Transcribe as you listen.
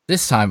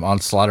This time on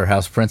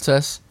Slaughterhouse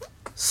Princess,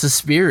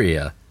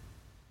 Suspiria.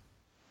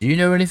 Do you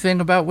know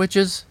anything about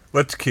witches?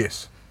 Let's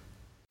kiss.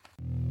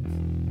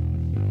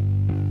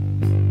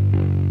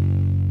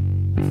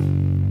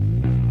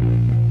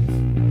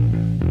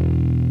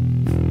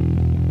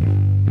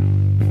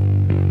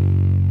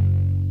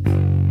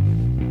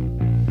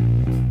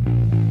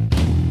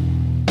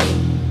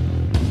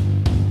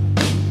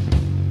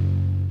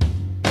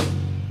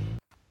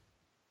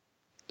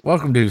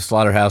 Welcome to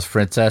Slaughterhouse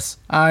Princess.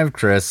 I'm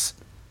Chris.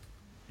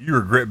 You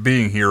regret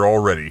being here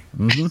already.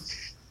 Mm-hmm.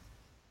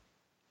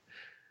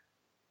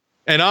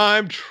 And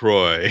I'm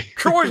Troy.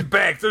 Troy's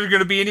back. There's going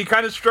to be any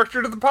kind of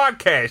structure to the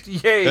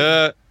podcast.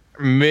 Yay.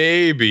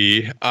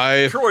 Maybe.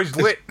 I Troy's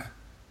lit.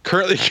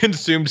 currently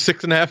consumed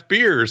 6.5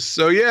 beers.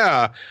 So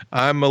yeah,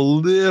 I'm a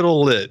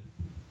little lit.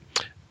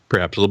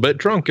 Perhaps a little bit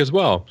drunk as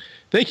well.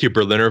 Thank you,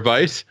 Berliner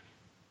Weiss.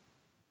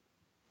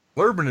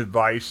 Urban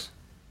advice.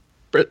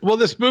 Well,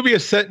 this movie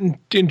is set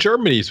in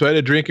Germany, so I had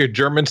to drink a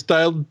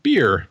German-styled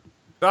beer.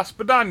 Das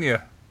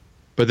Badania.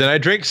 But then I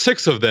drank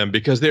 6 of them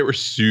because they were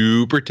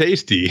super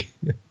tasty.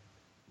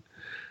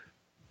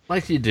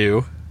 Like you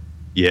do.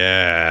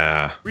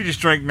 Yeah. We just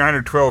drank 9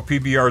 or 12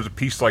 PBRs a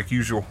piece like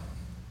usual.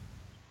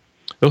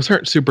 Those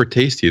aren't super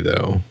tasty,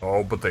 though.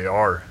 Oh, but they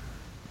are.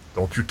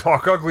 Don't you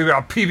talk ugly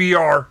about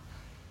PBR.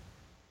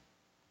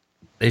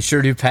 They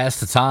sure do pass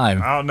the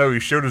time. I don't know. He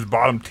showed his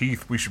bottom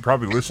teeth. We should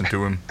probably listen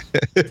to him.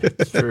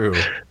 It's true.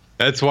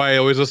 That's why I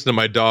always listen to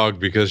my dog,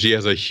 because she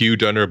has a huge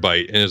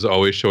underbite and is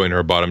always showing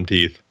her bottom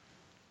teeth.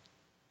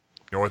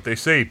 You know what they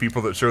say?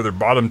 People that show their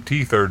bottom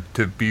teeth are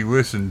to be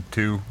listened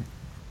to.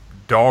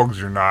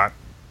 Dogs are not.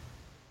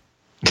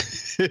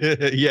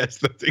 Yes,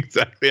 that's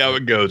exactly how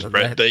it goes,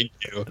 Brett. Thank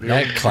you.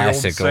 That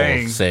classic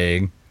old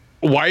saying.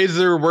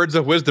 Wiser words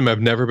of wisdom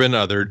have never been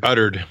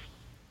uttered.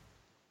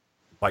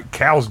 Like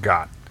cows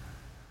got.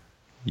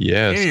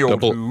 Yes, Any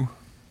old who.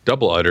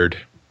 double uttered.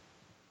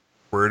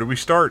 Where do we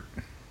start?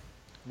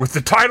 With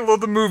the title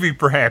of the movie,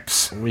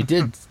 perhaps. We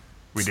did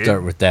We start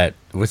did? with that,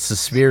 with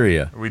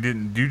Suspiria. We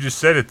didn't. You just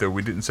said it, though.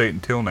 We didn't say it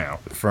until now.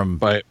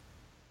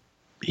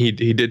 He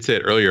did say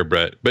it earlier,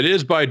 Brett, but it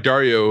is by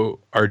Dario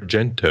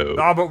Argento.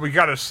 Ah, but we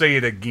gotta say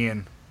it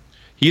again.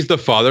 He's the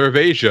father of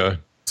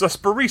Asia.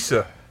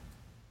 Suspiria.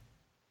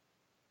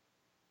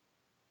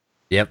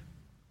 Yep.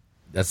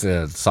 That's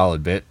a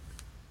solid bit.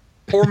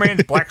 Poor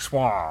man's Black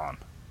Swan.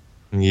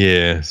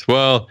 Yes.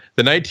 Well,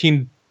 the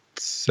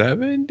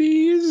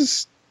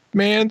 1970s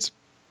man's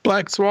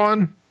Black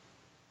Swan.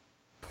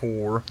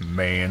 Poor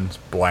man's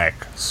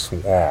Black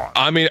Swan.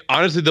 I mean,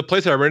 honestly, the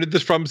place I rented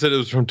this from said it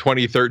was from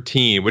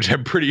 2013, which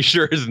I'm pretty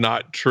sure is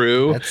not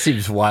true. That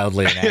seems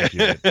wildly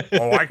inaccurate.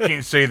 Oh, I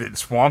can't say that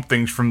Swamp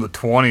Thing's from the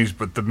 20s,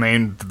 but the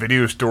man at the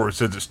video store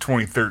says it's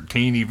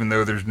 2013, even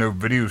though there's no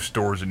video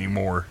stores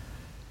anymore.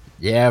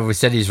 Yeah, we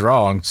said he's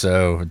wrong,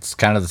 so it's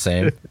kind of the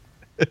same.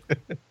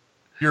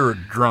 You're a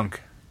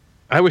drunk.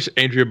 I wish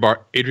Adrian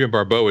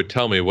Barbeau would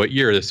tell me what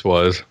year this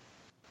was.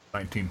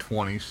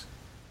 1920s.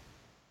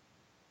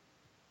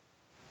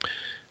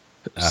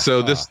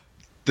 So this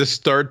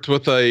starts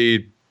with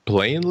a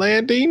plane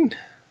landing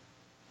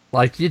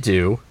Like you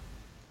do.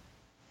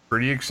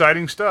 Pretty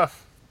exciting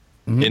stuff.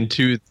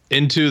 into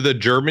the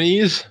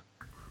Germanys,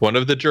 one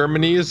of the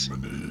Germanys.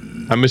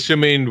 I'm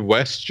assuming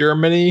West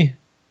Germany.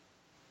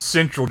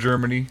 Central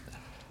Germany.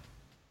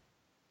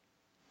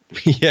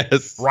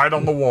 Yes. Right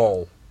on the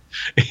wall.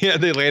 Yeah,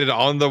 they landed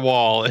on the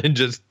wall and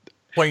just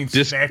Plane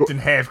snapped in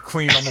half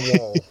clean on the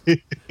wall.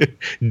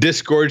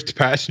 disgorged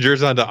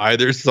passengers onto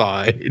either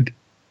side.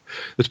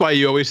 That's why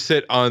you always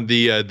sit on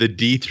the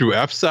D through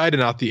F side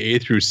and not the A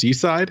through C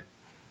side.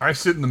 I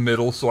sit in the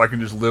middle so I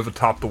can just live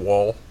atop the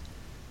wall.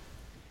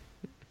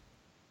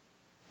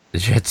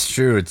 It's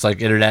true. It's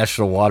like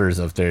international waters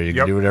up there. You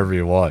can do whatever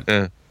you want.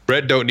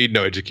 Brett don't need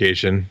no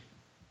education.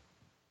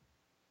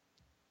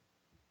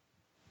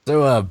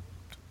 So,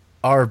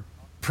 our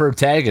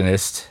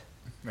protagonist,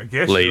 I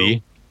guess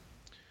Lady.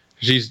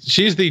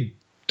 She's the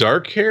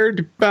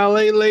dark-haired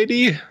ballet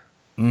lady.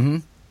 mm-hmm,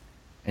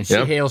 and she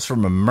hails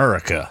from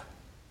America.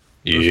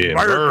 Yeah,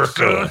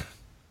 America.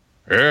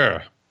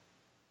 Yeah.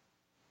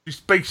 She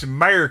speaks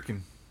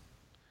American.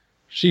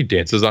 She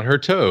dances on her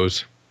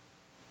toes.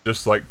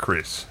 Just like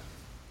Chris.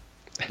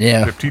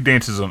 Yeah. Except he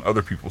dances on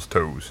other people's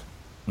toes.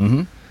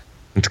 Mm-hmm.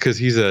 It's because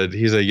he's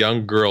a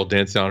young girl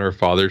dancing on her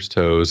father's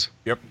toes.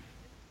 Yep.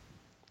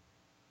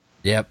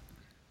 Yep.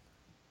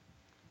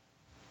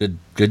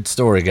 Good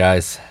story,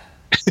 guys.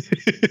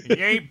 He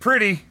ain't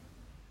pretty,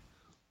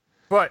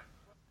 but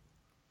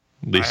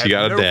At least I she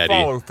got have a no daddy.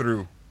 follow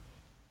through.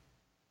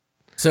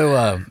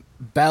 So,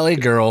 ballet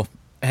girl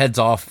heads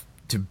off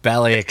to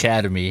ballet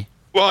academy.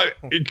 Well,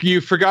 you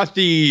forgot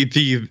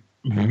the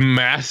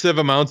massive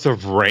amounts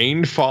of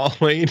rain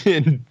falling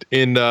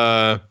in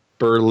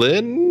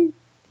Berlin.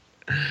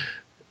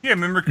 Yeah,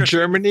 remember? 'Cause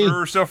Germany? She threw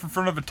herself in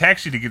front of a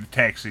taxi to get a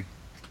taxi.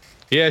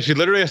 Yeah, she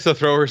literally has to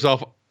throw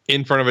herself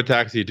in front of a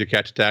taxi to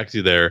catch a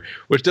taxi there,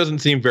 which doesn't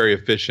seem very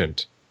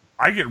efficient.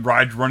 I get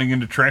rides running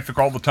into traffic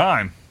all the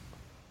time.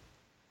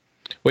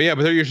 Well, yeah,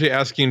 but they're usually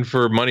asking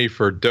for money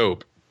for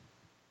dope.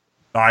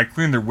 I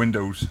clean their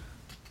windows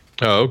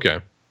Oh, okay.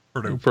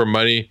 for dope. For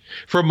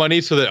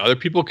money, so that other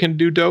people can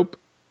do dope.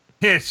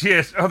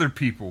 Yes, other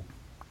people.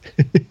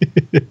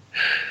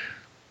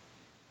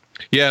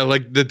 Yeah,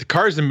 like the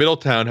cars in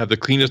Middletown have the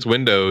cleanest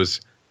windows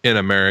in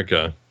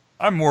America.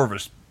 I'm more of a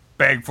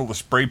bag full of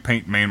spray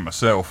paint man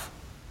myself.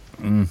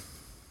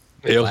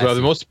 They also have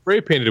the most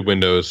spray painted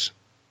windows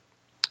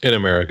in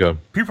America.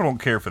 People don't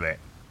care for that.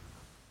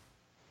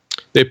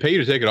 They pay you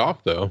to take it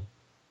off, though.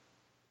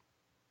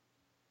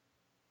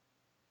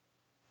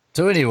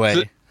 So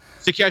anyway,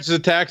 She catches a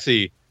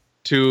taxi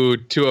to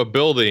a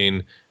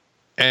building,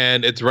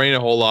 and it's raining a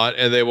whole lot,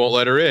 and they won't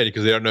let her in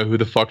because they don't know who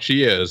the fuck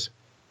she is.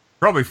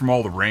 Probably from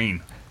all the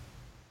rain.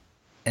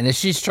 and as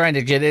she's trying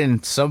to get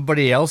in,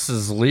 somebody else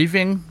is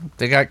leaving.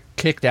 They got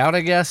kicked out,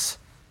 I guess.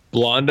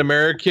 Blonde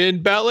American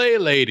ballet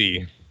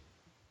lady.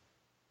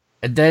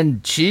 And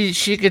then she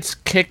gets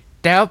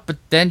kicked out, but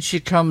then she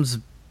comes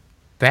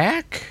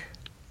back.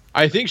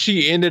 I think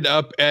she ended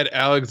up at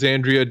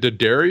Alexandria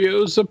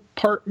Daddario's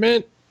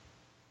apartment.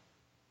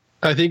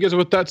 I think is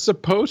what that's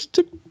supposed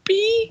to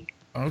be.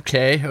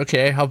 Okay,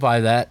 I'll buy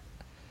that.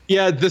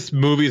 Yeah, this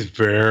movie's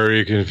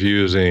very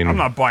confusing. I'm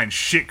not buying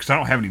shit because I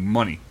don't have any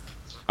money.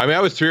 I mean, I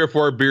was 3 or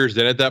 4 beers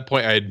in at that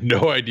point. I had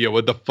no idea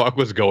what the fuck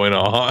was going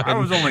on. I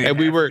was only and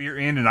we were beer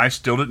in, and I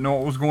still didn't know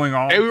what was going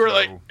on. and we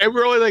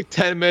were only like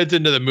 10 minutes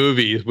into the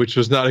movie, which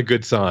was not a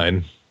good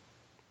sign.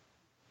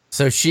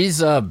 So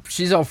she's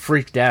all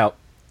freaked out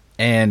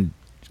and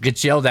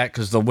gets yelled at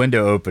because the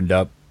window opened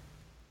up.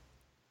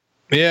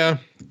 Yeah,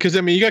 because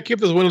I mean, you got to keep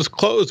those windows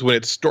closed when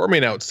it's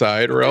storming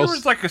outside, or There else.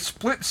 was like a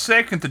split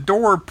second. The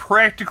door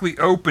practically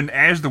opened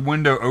as the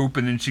window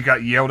opened, and she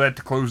got yelled at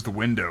to close the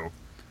window.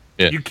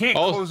 Yeah. You can't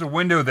Also- close a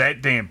window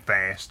that damn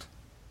fast.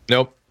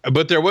 Nope.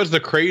 But there was the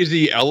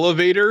crazy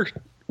elevator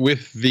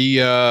with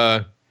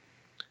the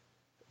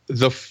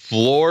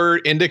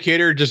floor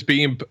indicator just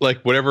being like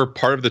whatever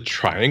part of the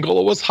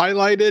triangle was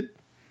highlighted,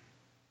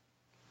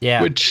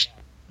 Yeah. which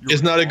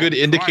is not a good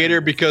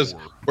indicator because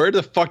where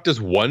the fuck does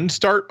 1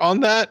 start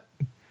on that?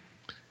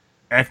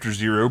 After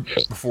 0,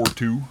 before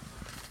 2.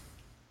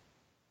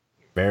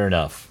 Fair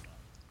enough.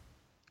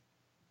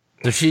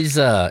 So she's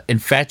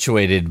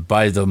infatuated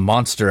by the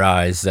monster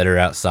eyes that are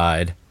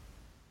outside.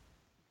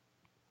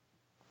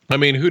 I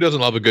mean, who doesn't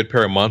love a good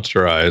pair of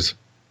monster eyes?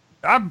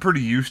 I'm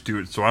pretty used to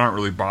it, so I don't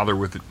really bother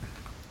with it.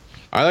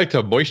 I like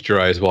to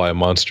moisturize while I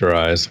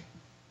monsterize.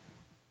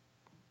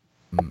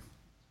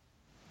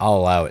 I'll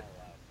allow it.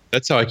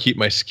 That's how I keep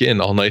my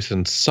skin all nice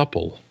and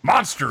supple.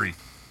 Monstery.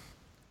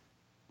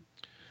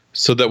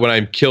 So that when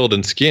I'm killed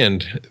and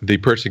skinned, the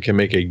person can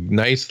make a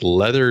nice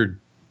leather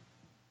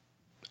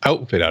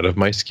outfit out of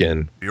my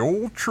skin. The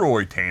old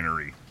Troy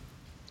tannery.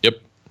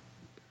 Yep.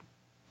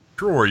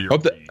 Troy, you're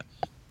Hope that-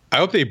 I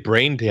hope they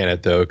brain tan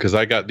it, though, because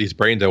I got these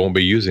brains I won't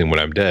be using when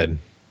I'm dead.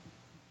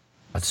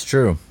 That's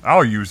true.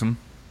 I'll use them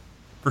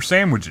for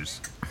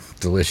sandwiches.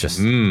 Delicious.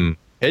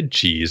 Head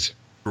cheese.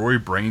 Troy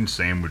brain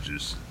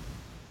sandwiches.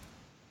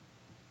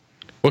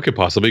 What could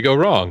possibly go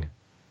wrong?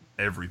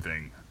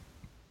 Everything.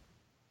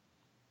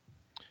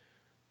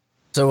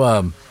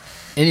 So,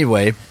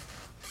 anyway,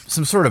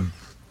 some sort of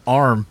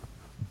arm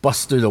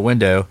busts through the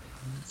window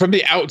From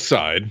the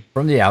outside.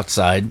 from the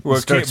outside. Well,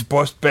 it starts, can't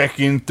bust back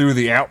in through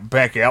the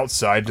back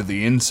outside to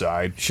the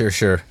inside.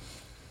 sure.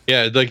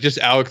 Yeah, like just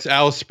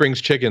Alice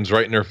Springs chickens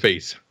right in her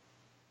face.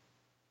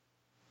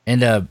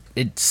 And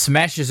it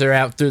smashes her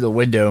out through the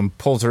window and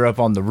pulls her up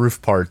on the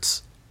roof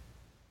parts,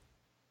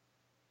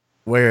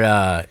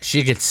 where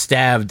she gets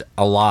stabbed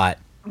a lot.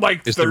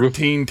 Like Is the roof-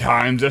 13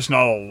 times. That's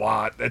not a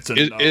lot. That's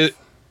enough.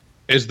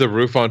 Is the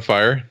roof on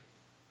fire?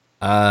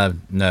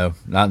 No,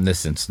 not in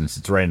this instance.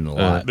 It's raining a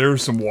lot. There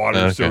was some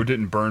water, so Okay. it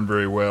didn't burn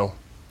very well.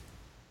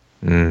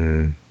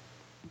 And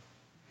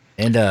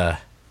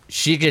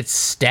she gets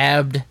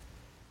stabbed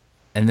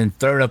and then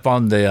thrown up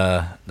on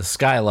the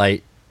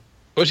skylight.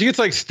 Well, she gets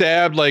like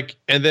stabbed,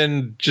 and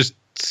then just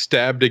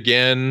stabbed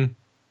again,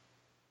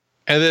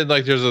 and then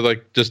there's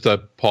just a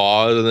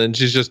pause, and then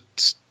she's just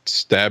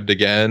stabbed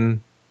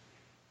again.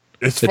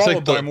 It's It's followed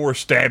like by the- more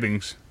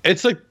stabbings.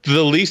 It's like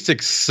the least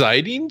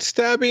exciting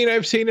stabbing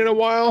I've seen in a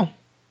while.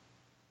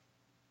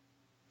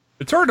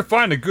 It's hard to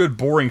find a good,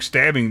 boring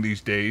stabbing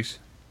these days.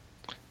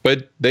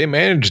 But they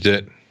managed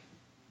it.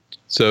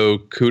 So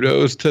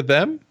kudos to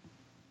them.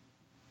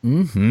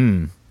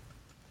 Mm-hmm.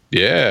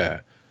 Yeah.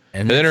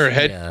 And then her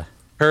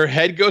she,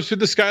 head goes through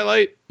the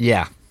skylight.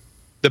 yeah.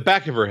 The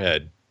back of her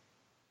head.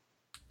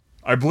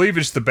 I believe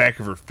it's the back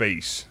of her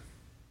face.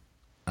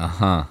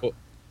 Uh-huh.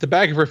 The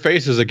back of her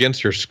face is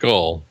against her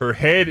skull. Her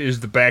head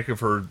is the back of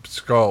her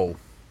skull,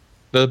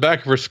 The back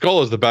of her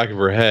skull is the back of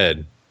her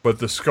head. but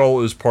the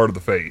skull is part of the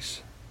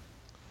face.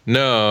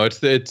 No,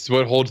 it's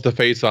what holds the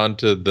face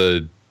onto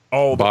the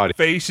Oh, body.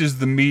 the face is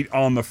the meat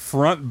on the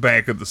front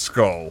back of the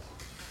skull.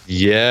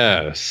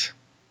 Yes.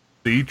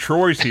 See,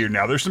 Troy's here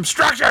now. There's some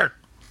structure!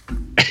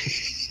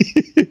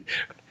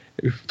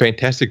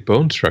 Fantastic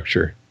bone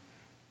structure.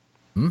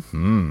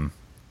 Mm-hmm.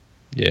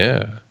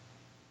 Yeah.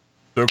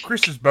 So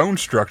Chris's bone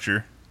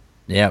structure.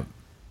 Yep.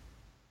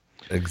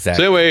 So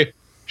Exactly. anyway,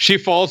 She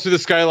falls through the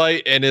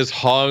skylight and is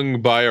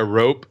hung by a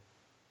rope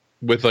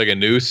with like a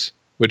noose,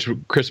 which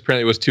Chris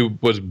apparently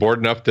was bored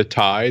enough to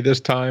tie this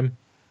time.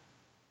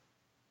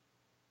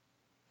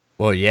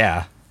 Well,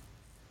 yeah.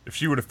 If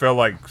she would have fell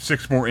like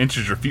 6 more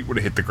inches, her feet would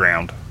have hit the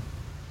ground.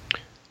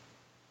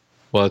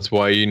 Well, that's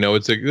why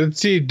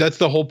that's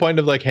the whole point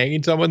of like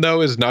hanging someone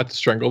though, is not to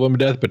strangle them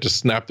to death, but to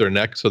snap their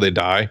neck so they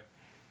die.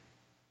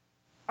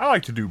 I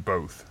like to do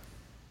both.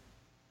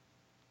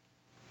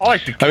 I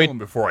like to kill them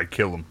before I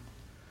kill them.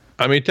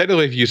 I mean,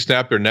 technically, if you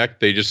snap their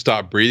neck, they just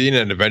stop breathing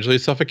and eventually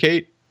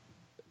suffocate.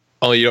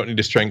 Only you don't need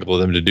to strangle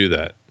them to do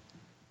that.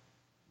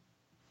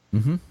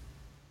 Mm-hmm.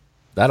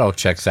 That all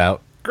checks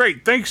out.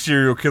 Great, thanks,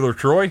 serial killer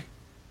Troy.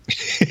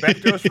 Back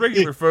to us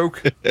regular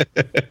folk.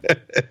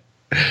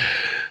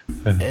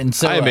 And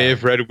so I may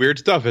have read weird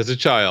stuff as a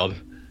child.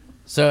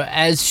 So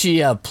as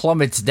she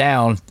plummets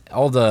down,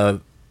 all the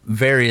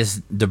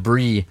various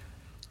debris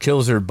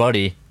kills her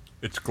buddy.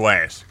 It's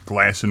glass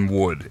and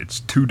wood. It's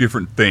 2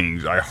 different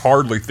things. I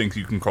hardly think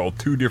you can call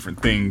 2 different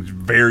things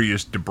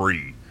various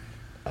debris.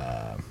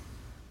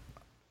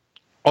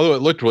 Although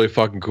it looked really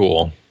fucking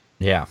cool.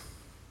 Yeah.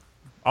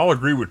 I'll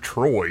agree with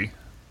Troy.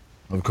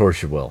 Of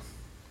course you will.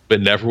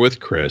 But never with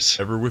Chris.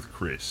 Never with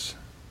Chris.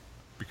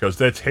 Because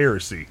that's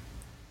heresy.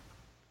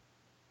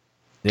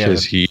 Yeah.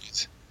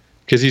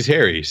 Because he's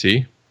hairy,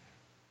 see?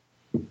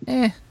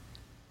 I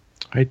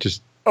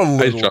just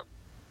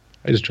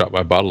dropped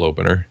my bottle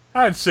opener.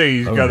 I'd say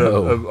he's got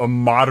a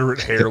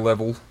moderate hair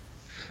level.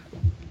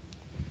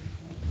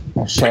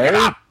 Sherry?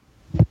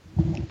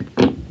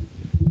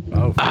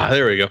 Oh,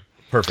 there we go.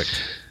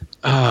 perfect.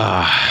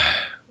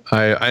 I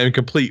am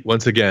complete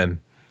once again.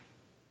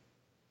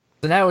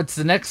 So now it's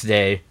the next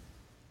day,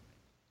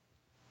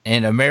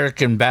 and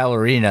American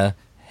Ballerina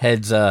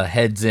heads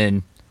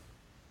in.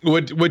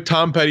 Would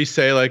Tom Petty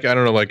say, like, I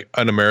don't know, like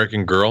an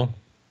American Girl?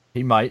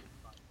 He might.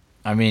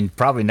 I mean,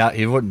 probably not.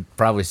 He wouldn't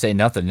probably say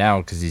nothing now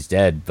because he's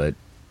dead, but...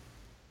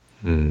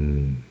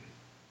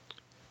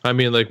 I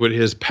mean, like, would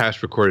his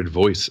past recorded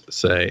voice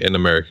say an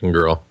American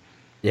Girl?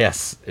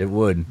 Yes, it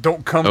would.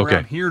 Don't come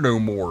around here no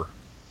more.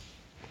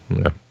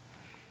 Yeah.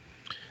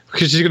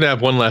 Because she's going to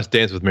have one last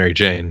dance with Mary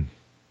Jane.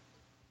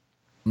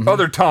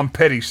 Other Tom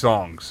Petty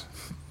songs.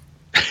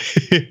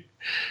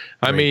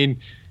 I mean,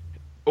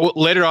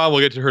 later on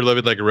we'll get to her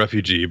living like a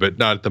refugee, but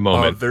not at the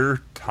moment.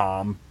 Other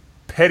Tom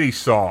Petty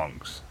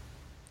songs.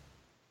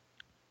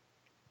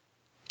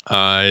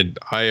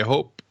 I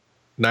hope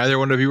neither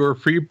one of you are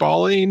free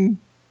falling.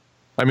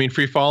 I'm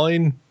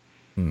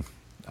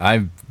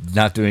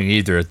not doing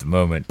either at the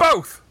moment.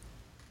 Both!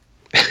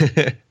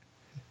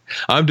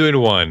 I'm doing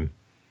one.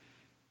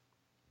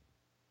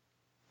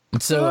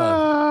 So,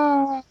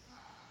 oh,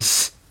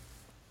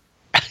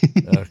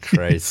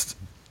 Christ.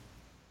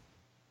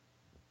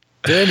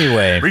 So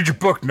anyway. Read your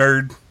book,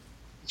 nerd.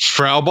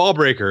 Frau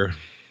Ballbreaker.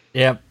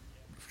 Yep.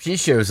 She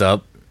shows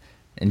up,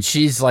 and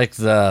she's like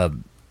the...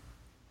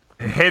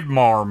 Head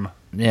marm.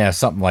 Yeah,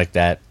 something like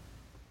that.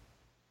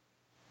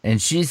 And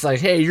she's like,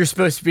 hey, you're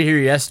supposed to be here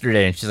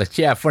yesterday. And she's like,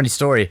 yeah, funny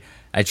story.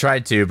 I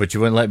tried to, but you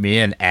wouldn't let me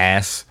in,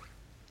 ass.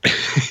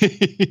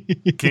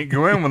 Can't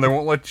go in when they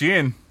won't let you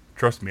in.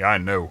 Trust me, I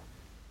know.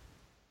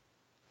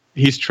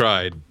 He's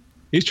tried.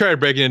 He's tried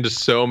breaking into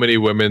so many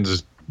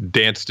women's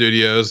dance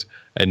studios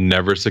and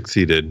never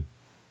succeeded.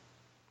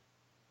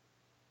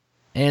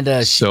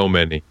 And so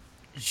many.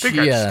 I think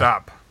I'd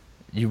stop.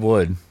 You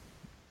would.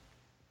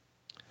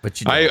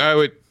 But you don't. I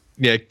would.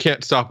 Yeah,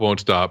 can't stop, won't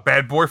stop.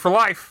 Bad boy for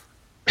life.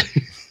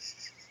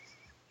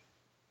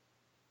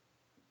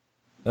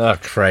 Oh,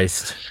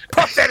 Christ.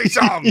 Puff Daddy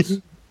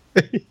songs.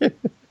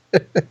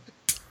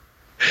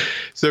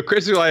 So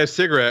Chris will light a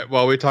cigarette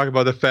while we talk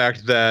about the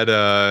fact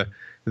that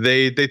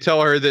they tell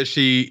her that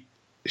she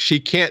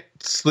can't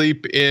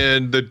sleep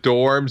in the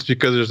dorms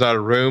because there's not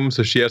a room,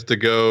 so she has to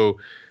go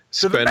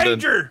spend to the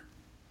manger.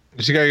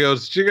 She gotta go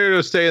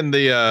stay in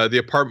the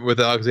apartment with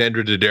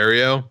Alexandra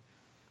Daddario.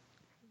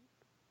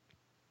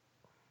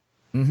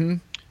 Mm-hmm.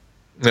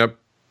 Yep.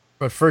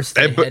 But first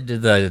they head to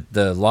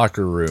the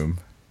locker room.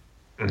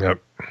 Yep.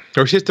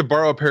 Or she has to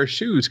borrow a pair of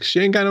shoes because she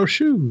ain't got no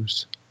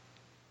shoes.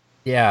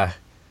 Yeah.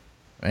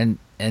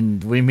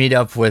 And we meet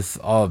up with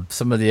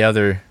some of the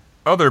other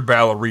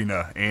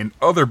ballerina and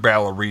other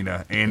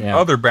ballerina and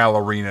other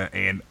ballerina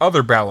and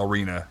other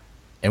ballerina.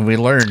 And we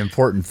learn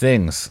important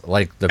things,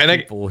 like the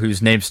people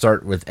whose names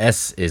start with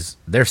S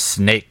they're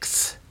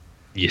snakes.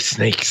 Yeah,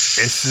 snakes.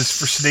 S is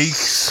for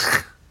snakes.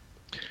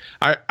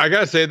 I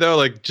gotta say though,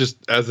 like, just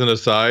as an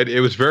aside, it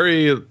was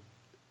very,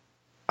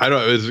 I don't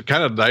know, it was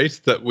kind of nice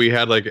that we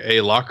had like a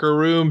locker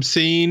room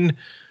scene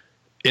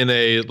in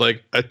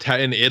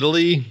in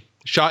Italy,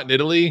 shot in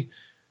Italy,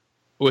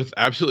 with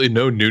absolutely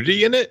no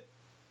nudity in it.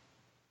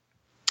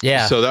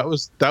 Yeah. So that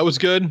was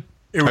good.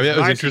 It was, that was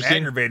nice interesting.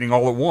 And aggravating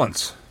all at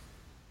once.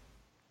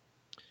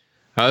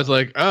 I was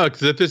like, oh,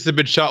 because if this had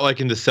been shot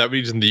like in the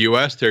 70s in the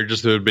U.S., there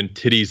just would have been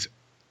titties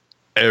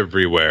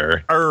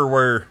everywhere.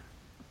 Everywhere.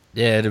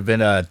 Yeah, it'd have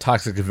been a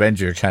Toxic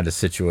Avenger kind of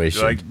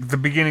situation. Like the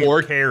beginning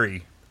of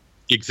Carrie.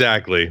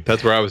 Exactly.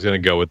 That's where I was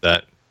going to go with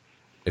that.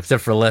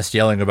 Except for less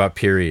yelling about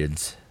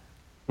periods.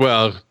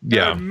 Well,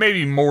 yeah.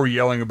 Maybe more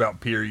yelling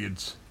about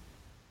periods.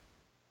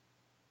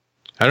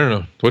 I don't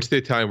know. What's the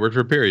Italian word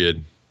for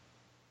period?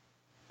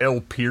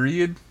 El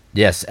period?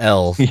 Yes,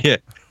 L. Yeah.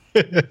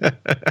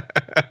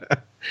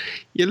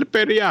 Il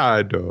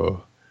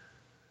periodo.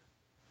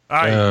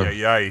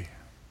 Ay, ay,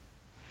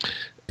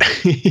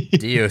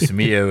 Dios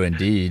mio,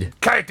 indeed.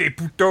 Cállate,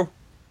 puto.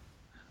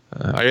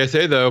 I gotta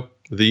say, though,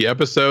 the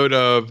episode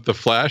of The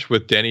Flash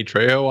with Danny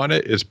Trejo on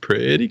it is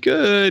pretty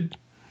good.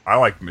 I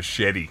like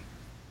Machete.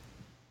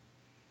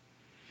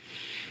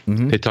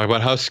 They talk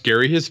about how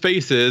scary his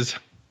face is.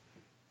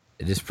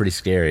 It is pretty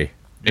scary.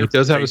 He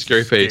does have a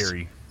scary face.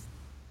 Scary.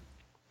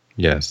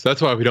 Yes,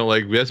 that's why we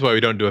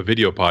don't do a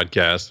video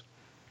podcast.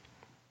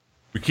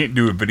 We can't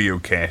do a video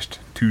cast.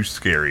 Too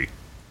scary.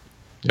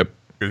 Yep.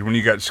 Because when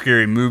you got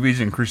scary movies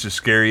and Chris's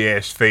scary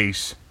ass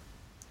face,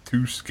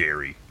 too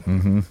scary.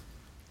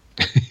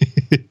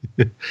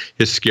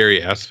 His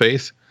scary ass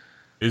face.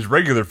 His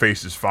regular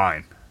face is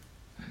fine.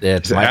 Yeah,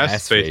 it's His my ass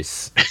ass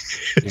face.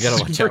 face. You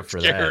gotta watch out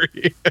for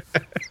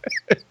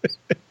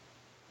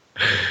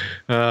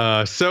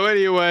that. So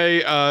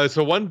anyway,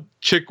 so one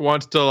chick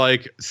wants to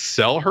like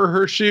sell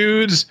her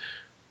shoes,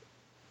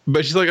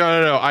 but she's like,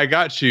 oh no, I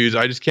got shoes.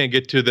 I just can't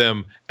get to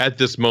them at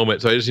this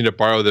moment. So I just need to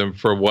borrow them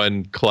for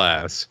one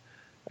class.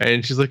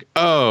 And she's like,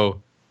 oh,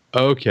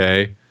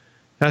 okay,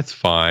 that's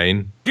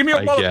fine. Give me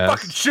your I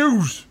motherfucking guess.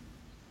 shoes.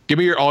 Give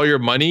me all your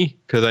money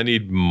because I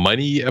need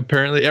money.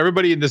 Apparently,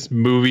 everybody in this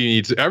movie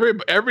needs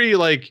every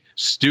like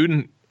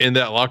student in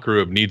that locker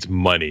room needs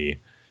money.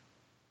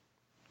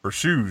 For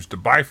shoes to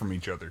buy from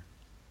each other.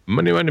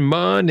 Money, money,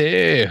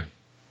 money.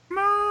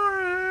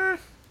 Money.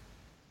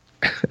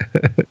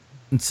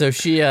 And so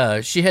she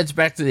heads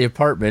back to the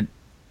apartment,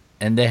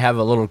 and they have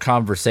a little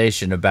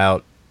conversation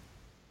about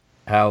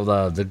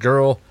how the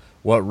girl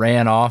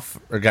ran off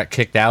or got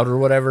kicked out or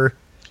whatever.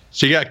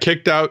 She got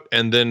kicked out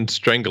and then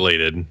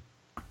strangulated.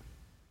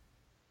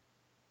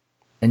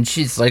 And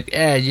she's like,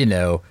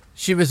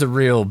 she was a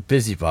real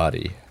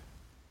busybody.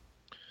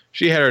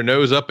 She had her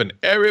nose up in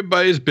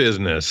everybody's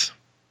business.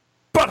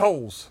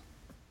 Buttholes.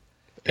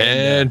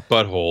 And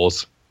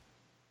buttholes.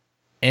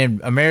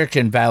 And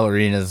American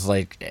Ballerina's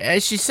like,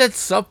 she said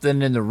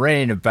something in the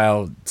rain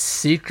about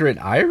secret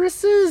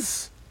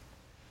irises?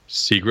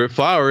 Secret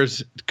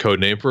flowers, code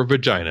name for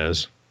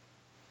vaginas.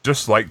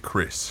 Just like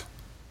Chris.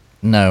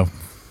 No.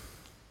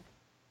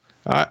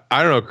 I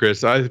don't know,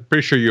 Chris. I'm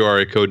pretty sure you are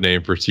a code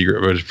name for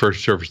secret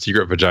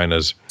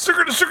vaginas.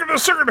 Secret.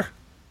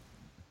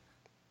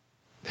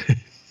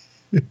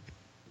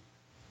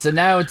 So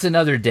now it's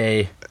another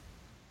day.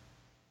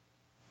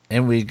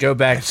 And we go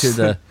back to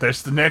the...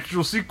 That's the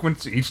natural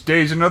sequence. Each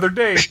day is another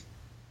day.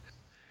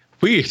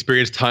 We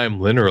experience time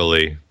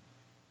linearly.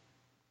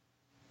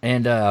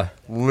 And,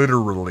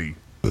 Literally.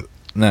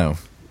 no.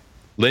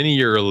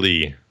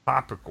 Linearly.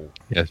 Topical.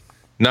 Yes.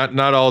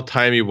 Not all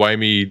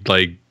timey-wimey,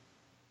 like...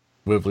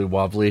 Wibbly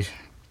wobbly.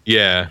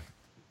 Yeah.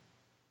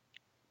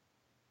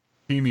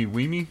 Teamy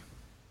weemy.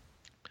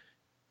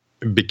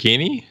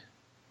 Bikini?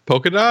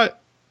 Polka dot?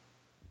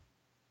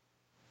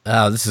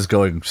 Oh, this is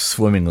going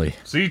swimmingly.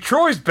 See,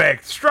 Troy's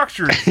back.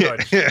 Structure and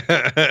such.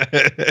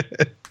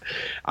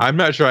 I'm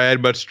not sure I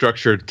had much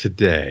structure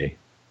today.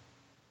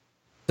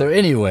 So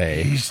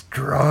anyway... He's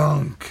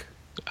drunk.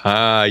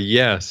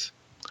 Yes.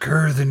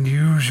 Cur than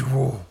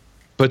usual.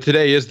 But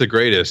today is the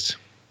greatest.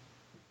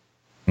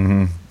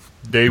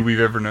 Day we've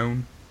ever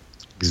known.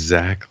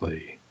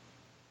 Exactly.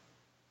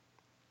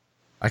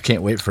 I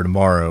can't wait for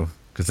tomorrow,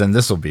 because then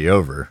this will be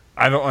over.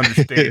 I don't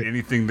understand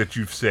anything that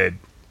you've said.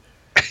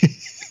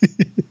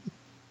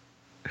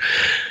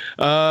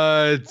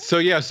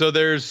 So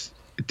there's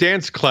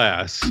dance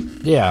class.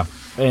 Yeah,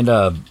 and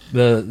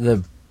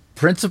the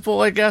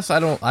principal, I guess. I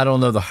don't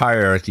know the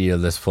hierarchy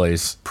of this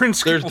place.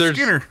 Prince There's-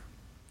 Skinner.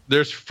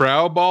 There's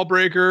Frau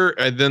Ballbreaker,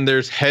 and then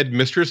there's Head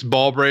Mistress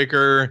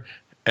Ballbreaker,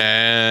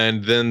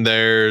 and then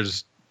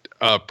there's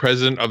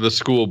President of the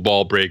School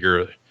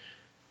Ballbreaker,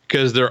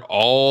 because they're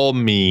all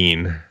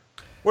mean.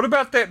 What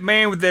about that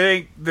man with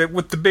that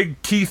with the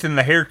big teeth and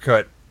the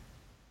haircut?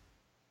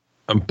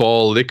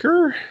 Ball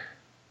liquor?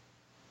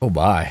 Oh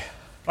my,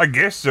 I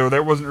guess so.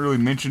 That wasn't really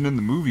mentioned in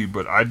the movie,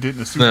 but I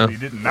didn't assume No. that he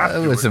did not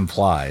it do was it.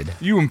 implied.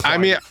 You implied. I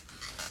mean,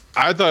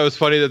 I thought it was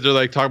funny that they're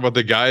like talking about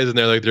the guys and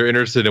they're like they're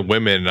interested in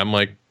women. And I'm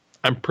like,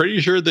 I'm pretty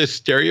sure the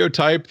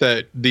stereotype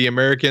that the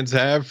Americans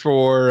have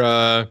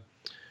for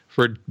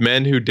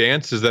men who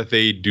dance is that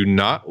they do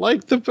not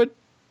like the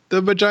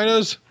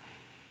vaginas.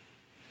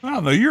 I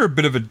don't know. You're a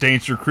bit of a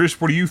dancer,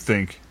 Chris. What do you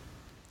think?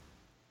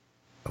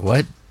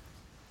 What?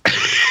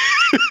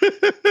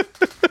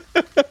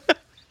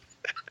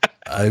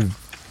 I've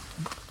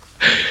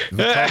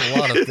been called a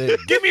lot of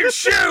things, Give me your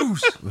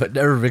shoes. but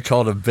never been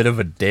called a bit of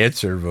a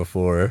dancer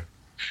before.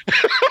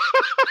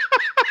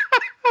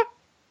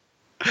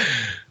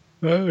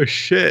 Oh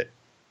shit.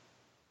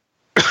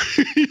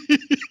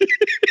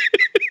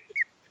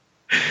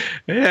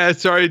 Yeah,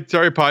 sorry,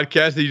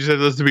 podcast. You just had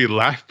to listen to me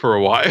laugh for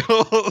a while.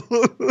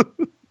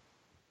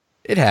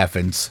 It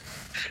happens.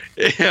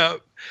 Yeah.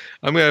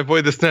 I'm gonna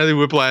avoid the Snidely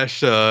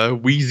Whiplash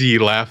wheezy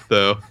laugh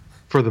though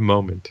for the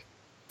moment.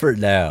 For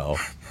now.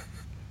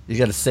 You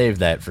got to save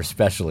that for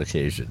special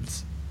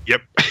occasions.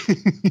 Yep.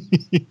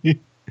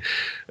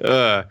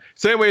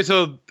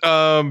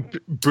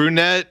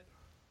 Brunette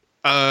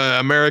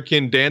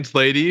American dance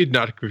lady,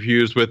 not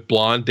confused with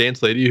blonde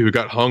dance lady who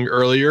got hung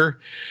earlier,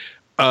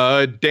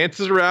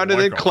 dances around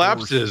and then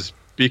collapses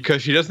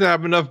because she doesn't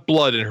have enough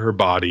blood in her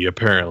body,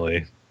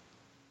 apparently.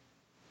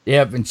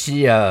 Yep, and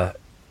she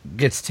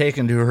gets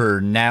taken to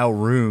her now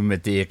room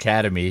at the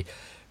academy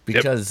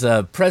because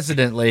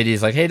president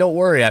lady's like, hey, don't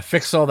worry, I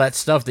fixed all that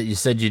stuff that you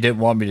said you didn't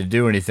want me to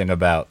do anything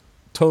about.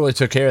 Totally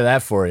took care of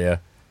that for you.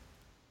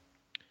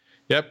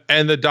 Yep,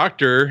 and the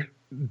Dr.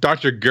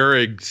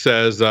 Goering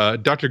says,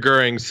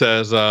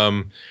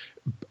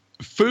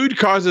 food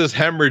causes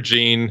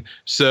hemorrhaging,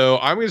 so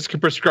I'm just gonna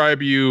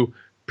prescribe you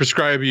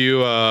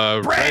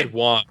red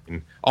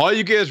wine. All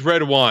you get is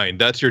red wine.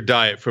 That's your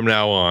diet from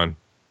now on.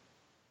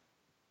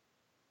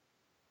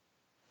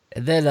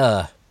 And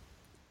then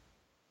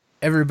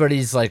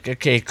everybody's like,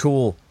 okay,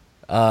 cool.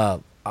 We're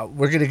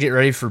gonna get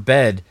ready for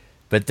bed,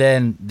 but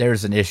then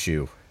there's an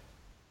issue.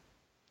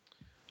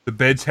 The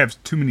beds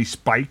have too many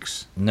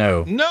spikes.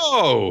 No.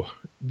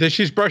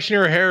 She's brushing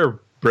her hair,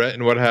 Brett,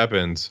 and what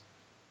happens?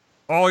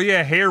 Oh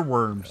yeah, hair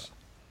worms.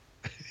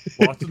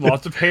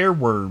 Lots of hair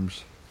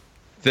worms.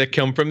 That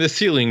come from the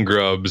ceiling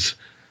grubs.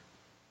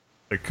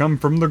 They come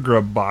from the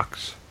grub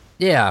box.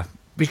 Yeah,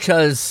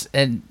 because,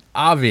 and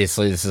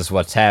obviously this is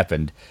what's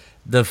happened,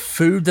 the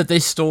food that they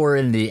store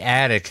in the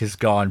attic has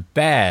gone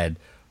bad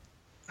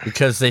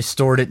because they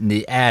stored it in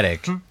the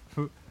attic.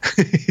 And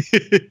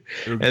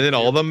then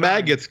all the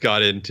maggots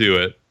got into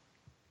it.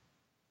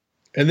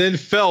 And then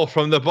fell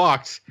from the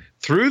box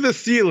through the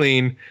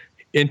ceiling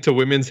into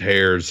women's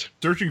hairs.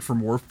 Searching for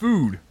more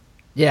food.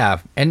 Yeah,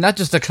 and not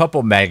just a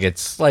couple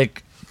maggots,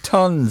 like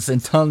tons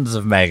and tons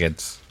of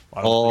maggots.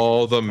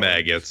 All the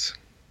maggots.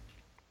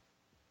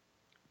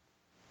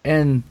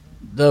 And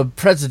the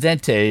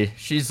Presidente,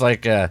 she's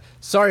like,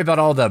 sorry about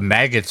all the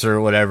maggots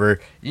or whatever.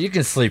 You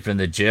can sleep in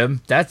the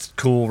gym. That's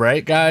cool,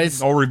 right, guys?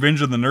 All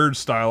Revenge of the Nerds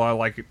style. I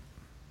like it.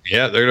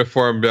 Yeah, they're going to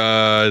form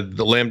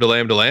the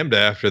Lambda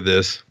after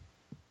this.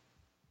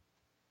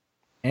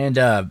 And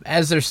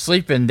as they're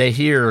sleeping, they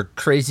hear a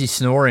crazy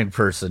snoring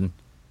person.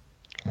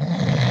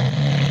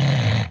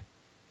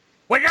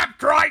 Wake up,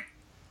 Troy!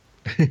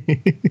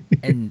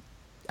 And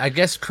I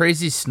guess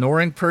crazy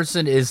snoring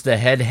person is the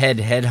head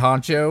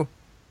honcho.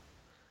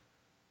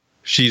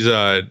 She's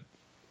a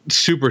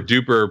super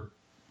duper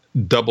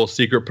double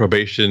secret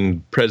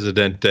probation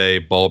Presidente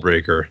ball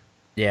breaker.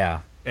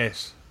 Yeah.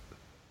 Yes.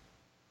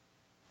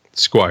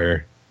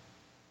 Squire.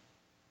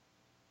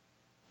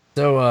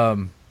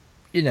 So,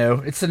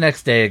 it's the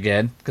next day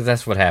again, because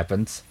that's what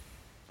happens.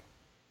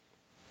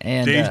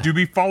 And days do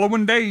be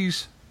following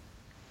days.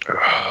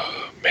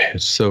 Oh, man,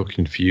 it's so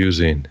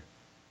confusing.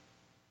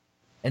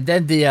 And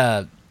then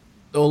the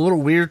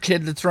little weird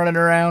kid that's running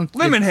around,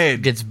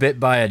 Lemonhead, gets bit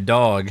by a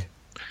dog.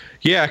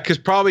 Yeah, because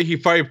probably he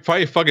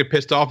probably fucking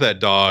pissed off that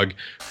dog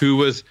who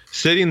was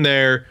sitting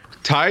there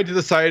tied to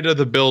the side of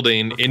the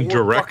building in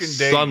direct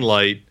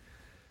sunlight.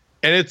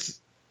 And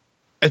it's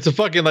a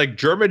fucking like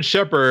German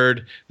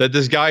Shepherd that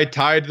this guy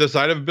tied to the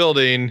side of a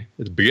building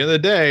at the beginning of the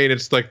day, and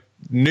it's like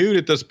noon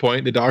at this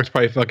point. The dog's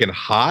probably fucking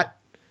hot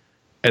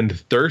and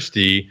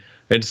thirsty,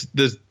 and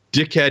this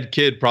dickhead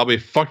kid probably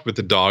fucked with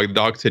the dog. The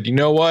dog said, "You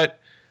know what?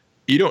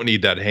 You don't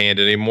need that hand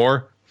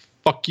anymore.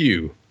 Fuck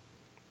you."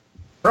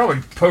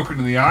 Probably poking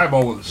in the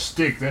eyeball with a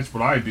stick. That's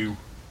what I do.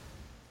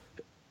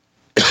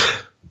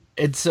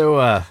 And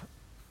so,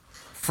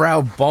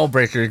 Frau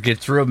Ballbreaker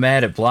gets real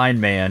mad at Blind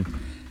Man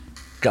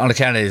on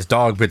account of his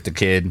dog bit the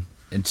kid.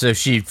 And so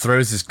she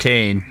throws his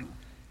cane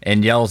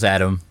and yells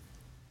at him.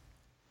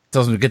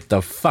 Tells him to get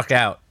the fuck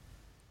out.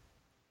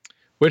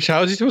 Which,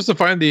 how is he supposed to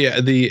find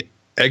the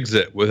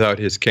exit without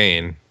his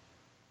cane?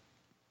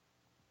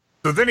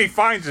 So then he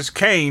finds his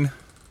cane.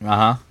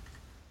 Uh-huh.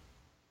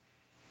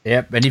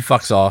 Yep, and he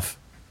fucks off.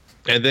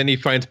 And then he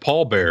finds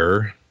Paul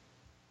Bearer.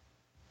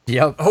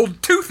 Yep.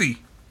 Old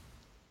Toothy.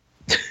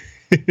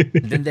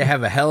 Then they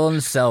have a Hell in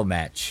a Cell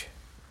match.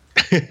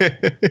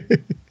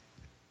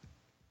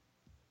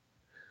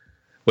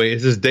 Wait,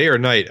 is this day or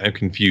night? I'm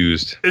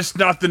confused. It's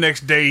not the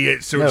next day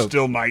yet, so it's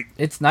still night.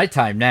 It's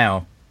nighttime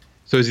now.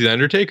 So is he the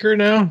Undertaker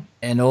now?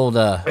 And old,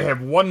 They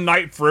have one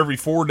night for every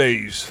 4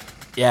 days.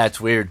 Yeah, it's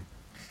weird.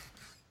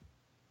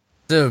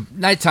 So,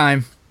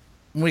 nighttime,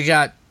 we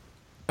got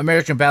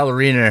American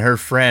Ballerina and her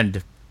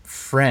friend.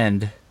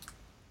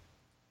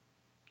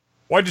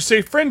 Why'd you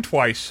say friend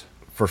twice?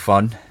 For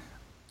fun.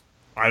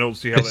 I don't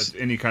see how that's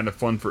any kind of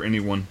fun for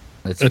anyone.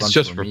 It's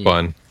just for me.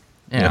 fun.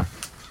 Yeah.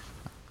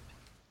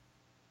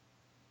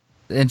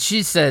 And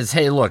she says,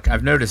 hey, look,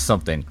 I've noticed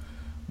something.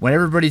 When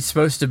everybody's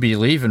supposed to be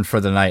leaving for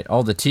the night,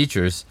 all the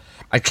teachers,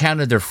 I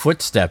counted their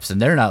footsteps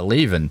and they're not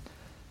leaving.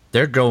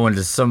 They're going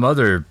to some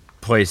other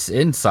place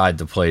inside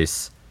the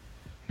place.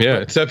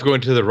 Yeah, instead of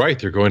going to the right,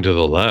 they're going to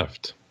the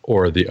left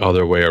or the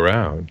other way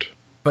around.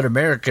 But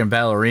American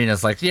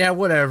Ballerina's like, yeah,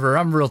 whatever.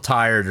 I'm real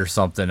tired or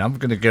something. I'm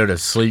gonna go to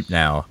sleep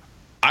now.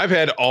 I've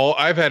had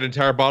an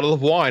entire bottle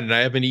of wine and I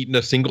haven't eaten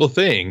a single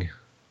thing.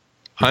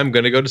 I'm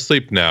gonna go to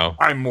sleep now.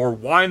 I'm more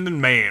wine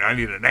than man. I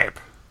need a nap.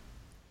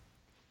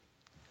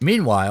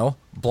 Meanwhile,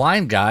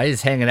 blind guy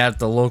is hanging out at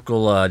the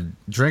local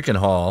drinking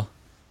hall.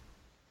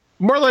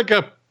 More like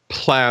a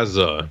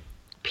plaza.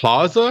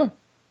 Plaza?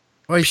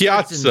 Well,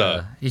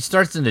 Piazza. He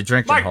starts in the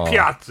drinking Mike hall.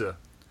 Piazza.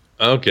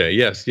 Okay,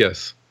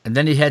 yes. And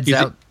then he heads He's-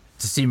 out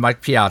to see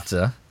Mike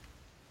Piazza.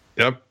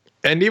 Yep.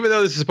 And even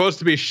though this is supposed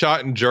to be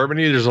shot in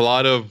Germany, there's a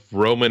lot of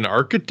Roman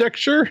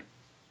architecture.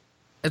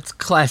 It's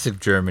classic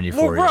Germany Well,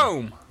 for you.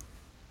 Rome.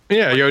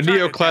 Yeah, Chinatown in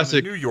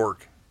neoclassic. New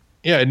York.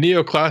 Yeah,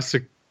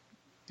 neoclassic.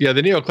 Yeah,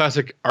 the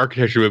neoclassic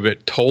architecture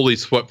movement totally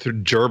swept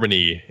through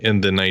Germany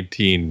in the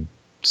 19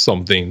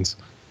 somethings.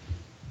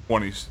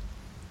 20s.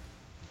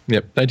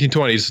 Yep,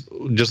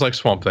 1920s, just like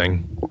Swamp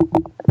Thing.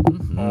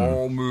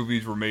 All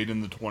movies were made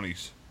in the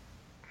 20s.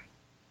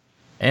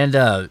 And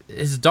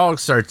his dog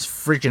starts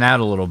freaking out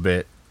a little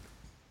bit.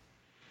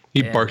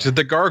 He Yeah. barks at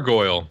the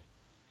gargoyle.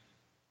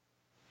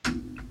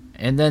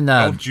 And then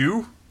Don't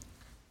you?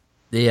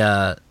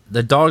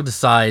 the dog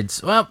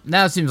decides, well,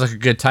 now it seems like a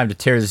good time to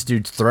tear this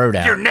dude's throat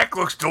out. Your neck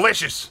looks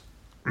delicious.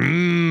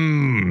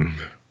 Mmm,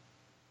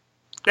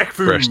 Neck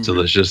food. fresh,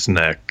 delicious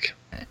neck.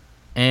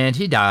 And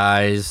he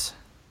dies.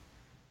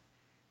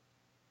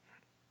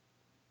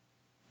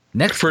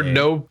 Next For day-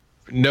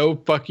 no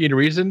fucking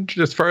reason,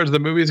 as far as the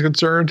movie is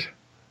concerned.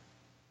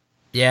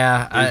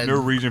 Yeah, There's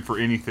no reason for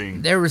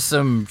anything. there were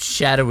some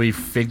shadowy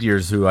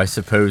figures who I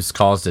suppose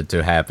caused it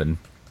to happen.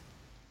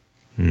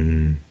 I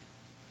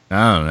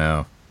don't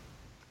know.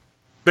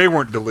 They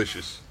weren't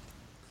delicious.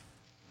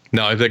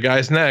 Not like the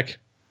guy's neck.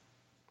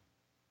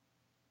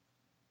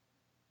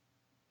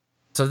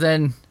 So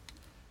then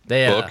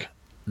they Book.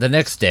 the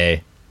next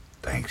day,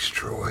 Thanks,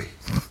 Troy.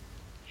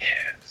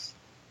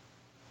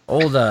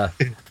 old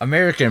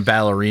American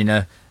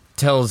ballerina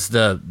tells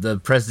the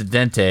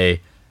Presidente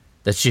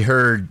that she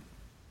heard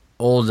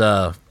old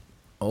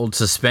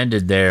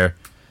suspended there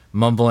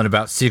mumbling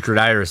about secret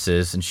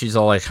irises, and she's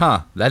all like,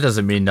 huh, that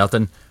doesn't mean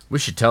nothing. We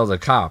should tell the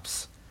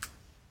cops.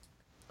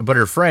 But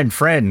her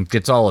friend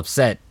gets all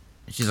upset.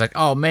 She's like,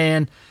 oh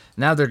man,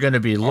 now they're gonna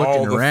be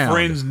looking The around.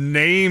 friend's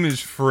name is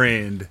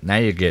Friend. Now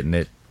you're getting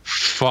it.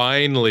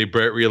 Finally,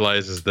 Brett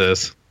realizes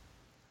this.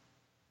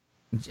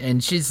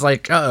 And she's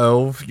like,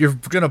 uh-oh, you're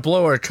gonna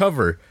blow our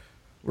cover.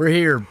 We're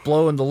here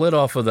blowing the lid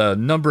off of the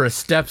number of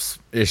steps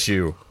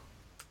issue.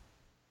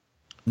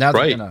 Now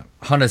they're Right. gonna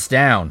hunt us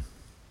down.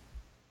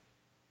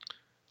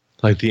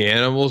 Like the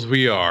animals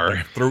we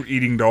are. Throat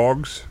eating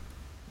dogs.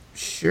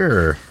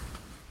 Sure.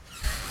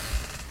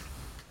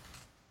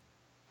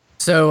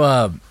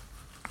 So,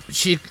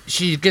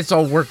 she gets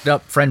all worked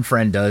up,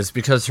 friend does,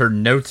 because her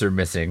notes are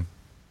missing.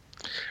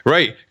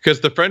 Right,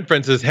 because the friend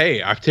says,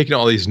 hey, I've taken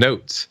all these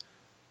notes.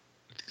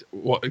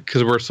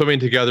 Because we're swimming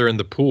together in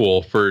the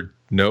pool for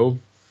no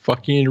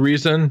fucking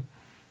reason.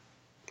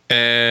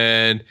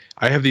 And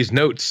I have these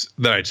notes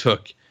that I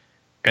took.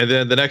 And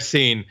then the next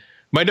scene,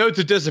 my notes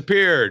have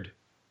disappeared.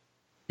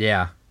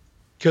 Yeah.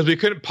 Because we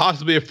couldn't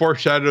possibly have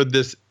foreshadowed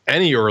this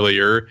any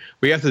earlier.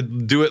 We have to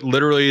do it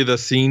literally the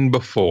scene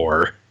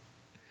before.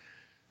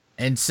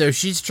 And so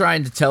she's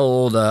trying to tell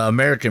old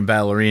American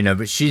ballerina,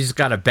 but she's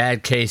got a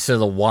bad case of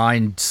the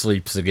wine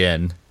sleeps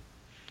again.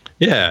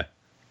 Yeah,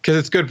 because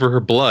it's good for her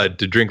blood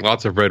to drink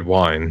lots of red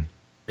wine.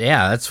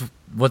 Yeah, that's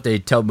what they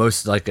tell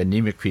most like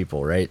anemic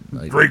people, right?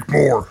 Like, Drink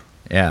more.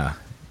 yeah.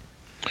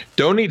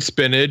 Don't eat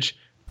spinach.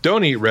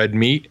 Don't eat red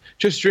meat.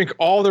 Just drink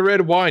all the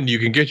red wine you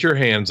can get your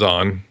hands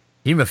on.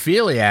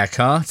 Hemophiliac,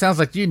 huh? Sounds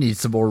like you need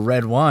some more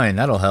red wine.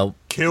 That'll help.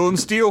 Kill and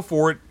steal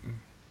for it.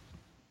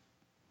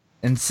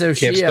 And so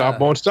Can't she stop,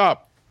 won't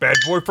stop. Bad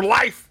boy for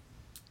life.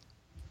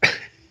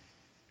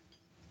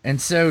 And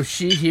so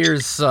she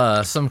hears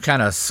some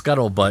kind of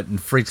scuttlebutt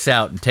and freaks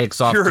out and takes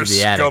off You're to a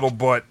the attic.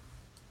 scuttlebutt.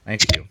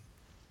 Thank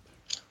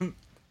you.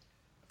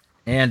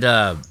 And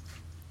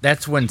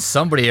that's when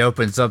somebody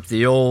opens up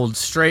the old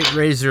straight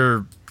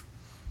razor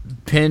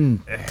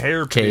pin A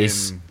hairpin.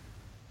 Case.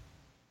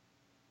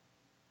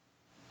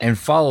 and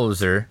follows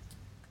her.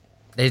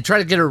 They try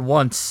to get her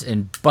once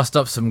and bust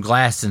up some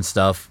glass and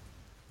stuff,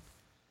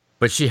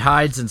 but she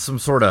hides in some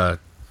sort of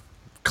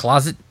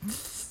closet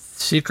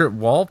secret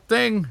wall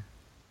thing.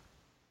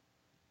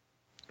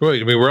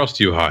 Wait, I mean, where else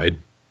do you hide?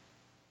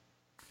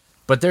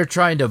 But they're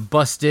trying to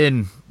bust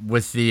in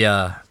with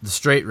the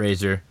straight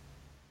razor.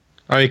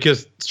 I mean,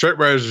 because straight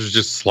razors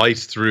just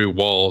slice through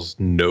walls,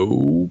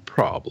 no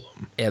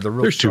problem. Yeah, they're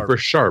real They're sharp. super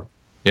sharp.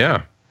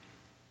 Yeah.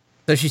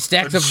 So she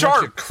stacks up It's a bunch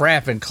sharp. of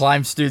crap and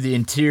climbs through the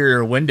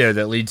interior window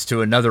that leads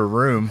to another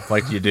room,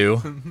 like you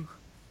do.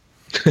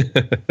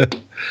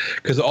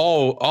 Because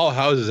all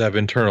houses have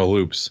internal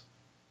loops.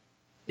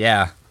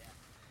 Yeah.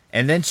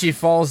 And then she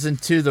falls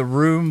into the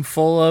room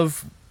full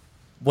of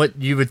what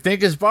you would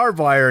think is barbed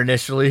wire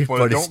initially, Well,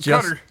 but it's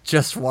don't cut her.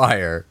 just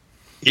wire.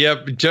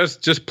 Yep,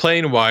 just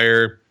plain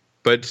wire,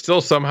 but still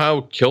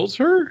somehow kills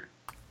her?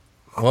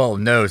 Well,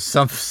 no,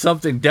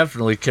 something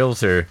definitely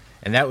kills her,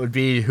 and that would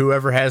be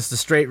whoever has the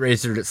straight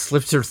razor that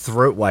slips her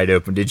throat wide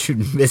open. Did you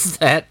miss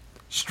that?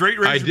 Straight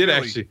razor. I did Billy.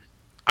 actually.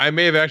 I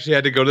may have actually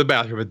had to go to the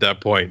bathroom at that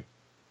point.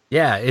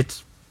 Yeah,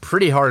 it's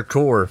pretty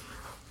hardcore.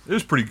 It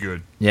was pretty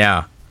good.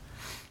 Yeah.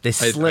 They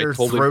slit her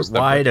totally throat missed that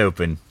wide part.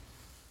 open.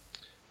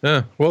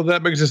 Well,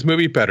 that makes this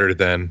movie better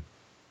then.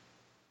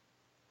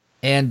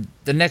 And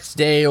the next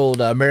day, old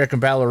American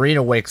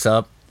Ballerina wakes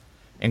up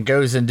and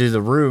goes into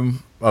the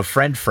room of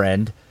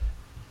friend,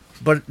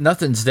 but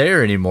nothing's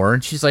there anymore.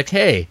 And she's like,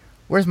 hey,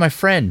 where's my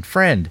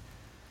friend?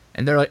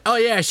 And they're like, oh,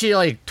 yeah, she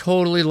like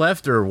totally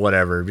left or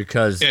whatever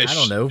because, Yeah, I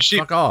don't know, she,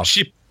 fuck off.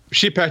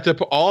 She packed up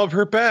all of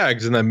her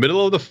bags in the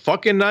middle of the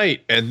fucking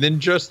night and then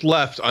just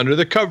left under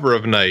the cover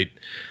of night.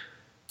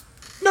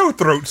 No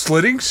throat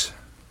slittings.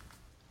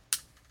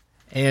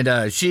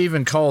 And she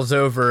even calls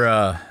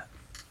over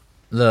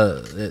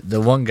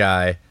the one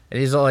guy, and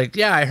he's all like,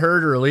 yeah, I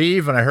heard her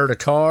leave, and I heard a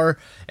car,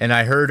 and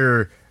I heard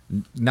her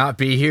not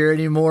be here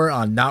anymore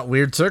on not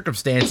weird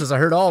circumstances. I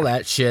heard all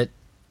that shit.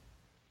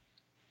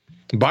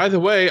 By the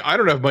way, I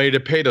don't have money to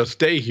pay to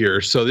stay here,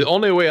 so the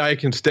only way I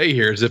can stay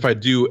here is if I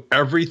do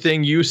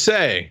everything you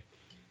say.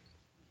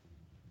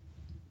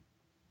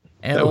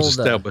 And That was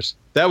established.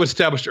 That was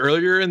established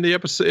earlier in the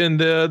episode in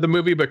the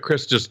movie, but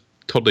Chris just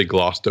totally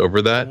glossed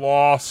over that.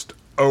 Lost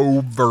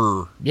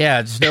over.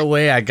 yeah, there's no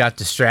way I got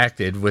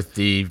distracted with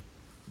the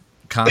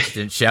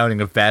constant shouting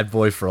of bad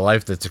boy for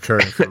life that's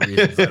occurring for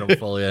reasons I don't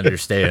fully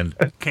understand.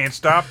 Can't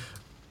stop.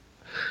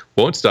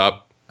 Won't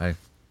stop.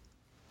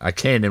 I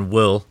can and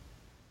will.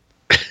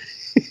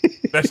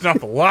 That's not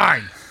the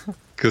line.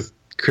 Because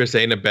Chris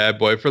ain't a bad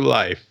boy for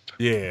life.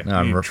 Yeah.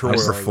 I'm, me and Troy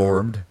are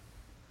reformed.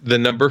 The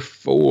number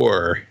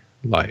 4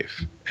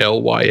 life.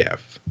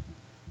 LYF.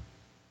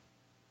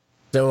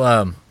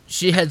 So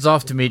she heads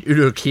off to meet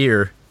Udo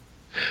Kier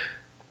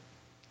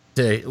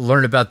to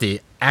learn about the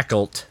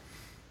occult.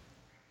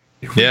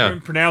 We've Yeah.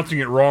 been pronouncing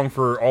it wrong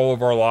for all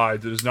of our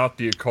lives. It is not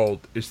the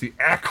occult. It's the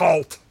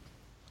occult.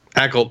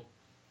 Ackle.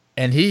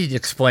 And he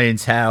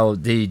explains how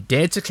the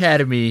dance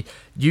academy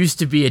used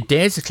to be a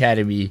dance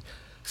academy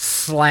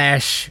 /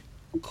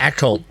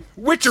 occult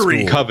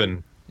Witchery. school.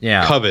 Coven.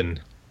 Yeah. Coven.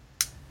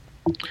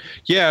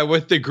 Yeah,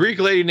 with the Greek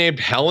lady named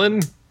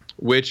Helen,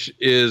 which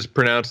is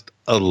pronounced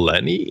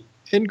Eleni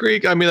in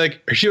Greek. I mean,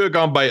 like, she would have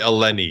gone by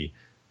Eleni.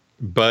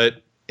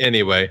 But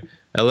anyway,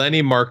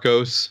 Eleni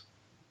Markos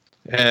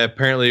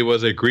apparently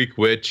was a Greek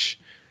witch,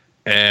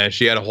 and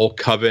she had a whole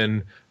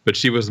coven, but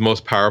she was the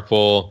most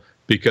powerful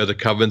because the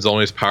coven's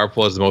only as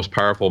powerful as the most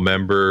powerful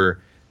member,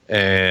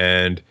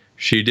 and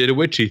she did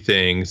witchy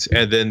things,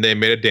 and then they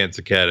made a dance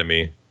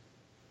academy.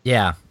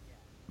 Yeah.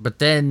 But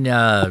then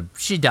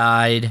she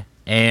died,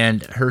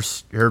 and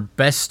her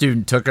best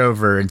student took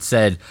over and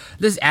said,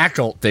 this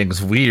occult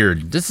thing's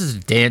weird. This is a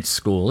dance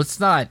school. Let's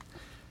not,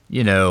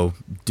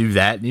 do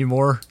that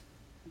anymore.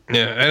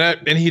 Yeah,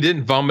 and he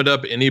didn't vomit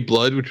up any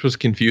blood, which was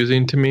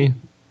confusing to me.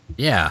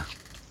 Yeah.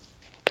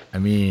 I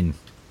mean,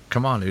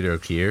 come on, Udo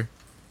Kier.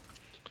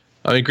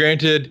 I mean,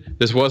 granted,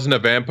 this wasn't a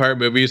vampire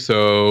movie,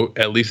 so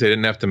at least they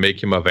didn't have to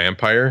make him a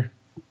vampire.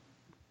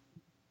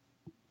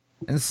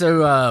 And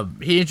so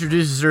he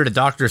introduces her to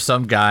Dr.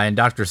 Some Guy, and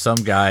Dr. Some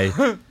Guy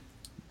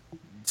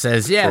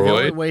says, yeah, the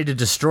only Freud? way to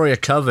destroy a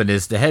coven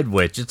is the head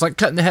witch. It's like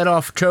cutting the head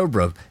off a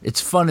cobra. It's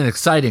fun and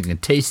exciting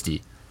and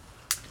tasty.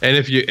 But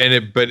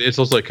it's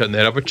also like cutting the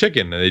head off a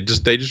chicken, and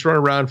they just run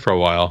around for a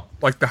while,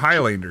 Like the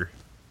Highlander.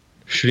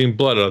 shooting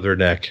blood out of their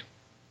neck.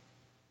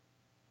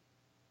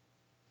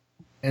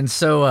 And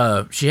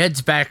so she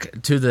heads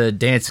back to the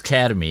dance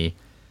academy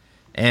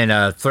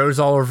and throws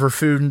all of her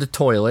food in the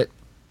toilet.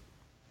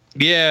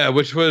 Yeah,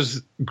 which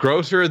was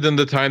grosser than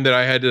the time that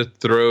I had to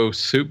throw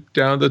soup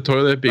down the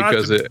toilet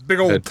because That's a it big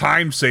old had-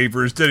 time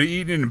saver. Instead of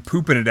eating it and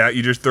pooping it out,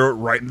 you just throw it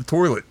right in the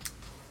toilet.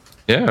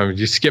 Yeah,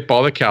 you skip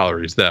all the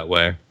calories that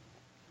way.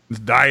 It's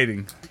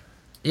dieting.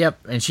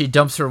 Yep, and she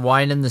dumps her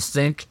wine in the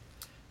sink,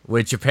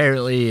 which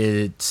apparently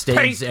it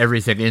stains Paint.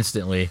 everything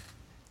instantly.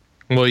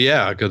 Well,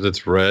 yeah, because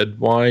it's red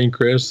wine,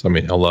 Chris. I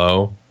mean,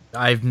 hello.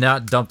 I've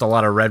not dumped a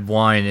lot of red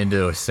wine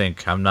into a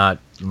sink. I'm not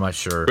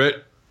sure.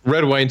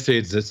 Red wine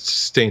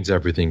stains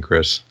everything,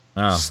 Chris.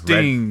 Oh,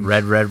 Stings.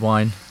 red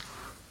wine.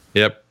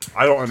 Yep.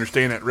 I don't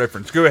understand that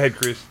reference. Go ahead,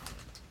 Chris.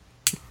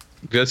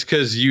 That's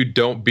because you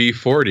don't be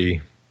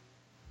 40.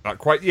 Not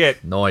quite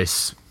yet.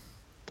 Nice.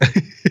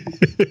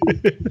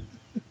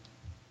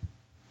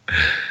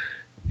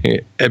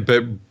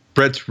 But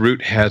Brett's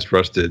root has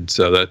rusted,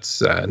 so that's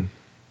sad.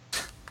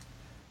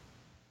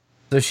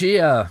 So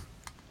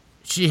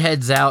she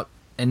heads out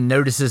and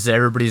notices that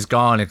everybody's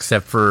gone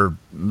except for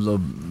the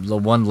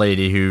one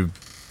lady who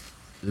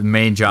the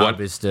main job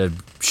What? is to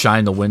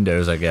shine the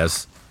windows, I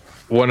guess.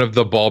 One of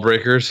the ball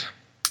breakers.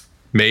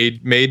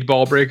 Maid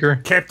ball breaker.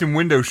 Captain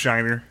Window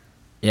Shiner.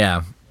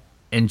 Yeah.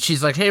 And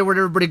she's like, hey, where'd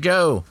everybody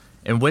go?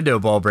 And Window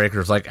Ball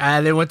Breaker's like,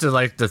 they went to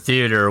like the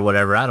theater or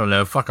whatever. I don't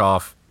know. Fuck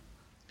off.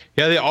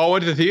 Yeah, they all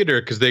went to the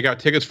theater because they got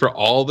tickets for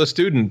all the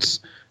students.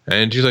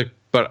 And she's like,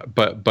 but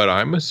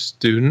I'm a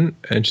student.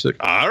 And she's like,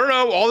 I don't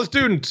know, all the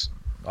students.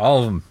 All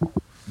of them.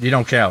 You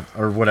don't count,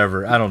 or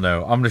whatever. I don't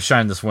know. I'm going to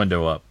shine this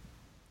window up.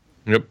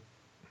 Yep.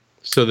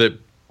 So that,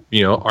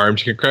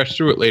 arms can crash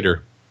through it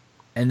later.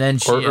 And then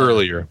Or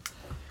earlier.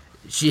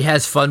 She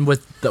has fun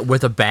with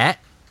a bat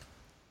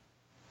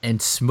and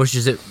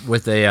smushes it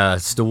with a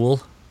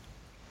stool.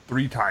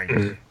 3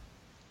 times.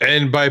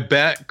 And by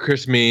bat,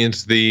 Chris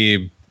means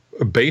the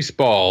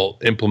baseball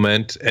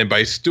implement, and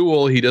by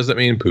stool, he doesn't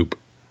mean poop.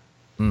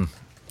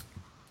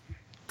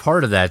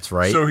 Part of that's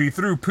right. So he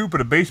threw poop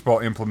at a baseball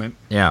implement.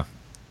 Yeah.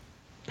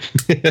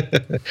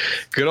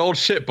 Good old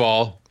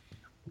shitball.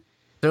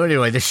 So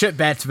anyway, the shit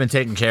bat's been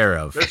taken care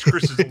of. That's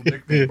Chris's old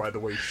nickname, by the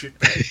way. Shit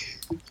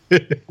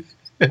bat.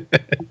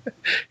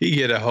 He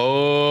hit a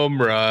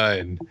home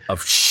run.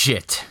 Of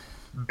shit.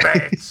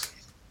 Bats.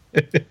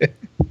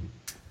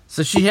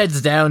 So she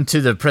heads down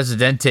to the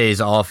Presidente's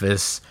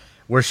office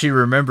where she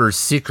remembers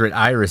secret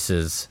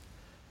irises,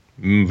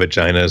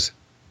 Vaginas.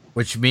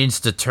 which means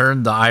to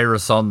turn the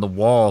iris on the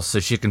wall so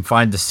she can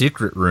find the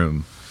secret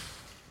room.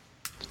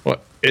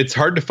 Well, it's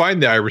hard to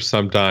find the iris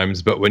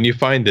sometimes, but when you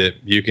find it,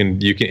 you can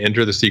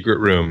enter the secret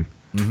room.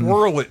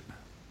 Twirl it.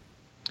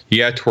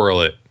 Yeah,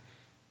 twirl it.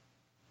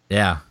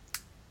 Yeah.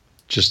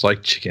 Just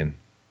like chicken.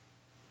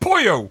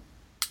 Pollo.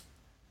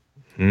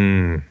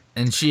 Mm.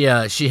 And she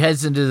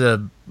heads into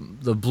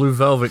the blue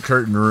velvet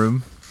curtain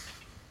room.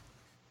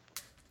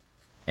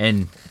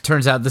 And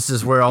turns out this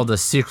is where all the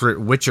secret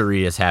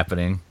witchery is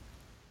happening.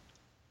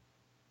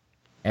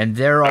 And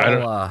they're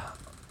all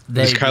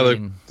Does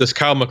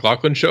Kyle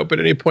MacLachlan show up at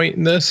any point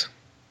in this?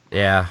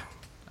 Yeah,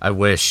 I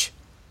wish.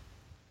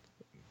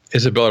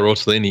 Isabella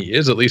Rossellini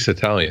is at least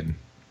Italian.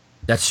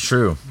 That's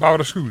true.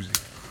 Barbara Scusi.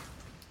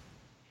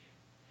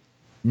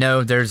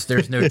 No, there's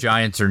no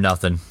giants or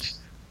nothing.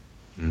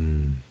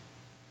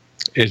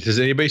 Does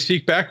anybody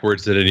speak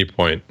backwards at any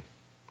point?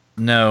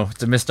 No,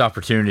 it's a missed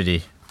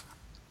opportunity.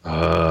 They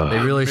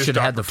really Missed should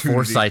have had the opportunity.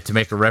 foresight to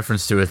make a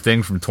reference to a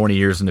thing from 20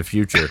 years in the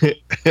future.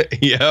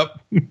 Yep.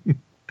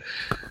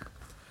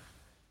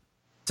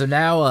 So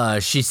now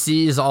she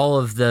sees all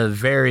of the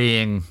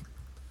varying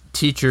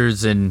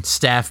teachers and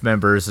staff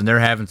members, and they're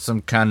having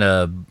some kind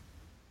of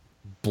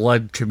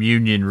blood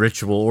communion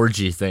ritual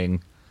orgy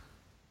thing.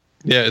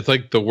 Yeah, it's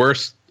like the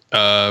worst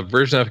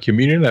version of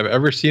communion I've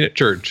ever seen at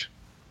church.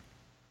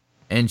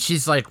 And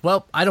she's like,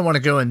 well, I don't want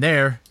to go in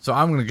there, so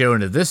I'm going to go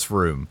into this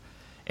room.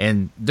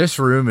 And this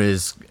room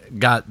is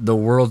got the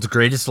world's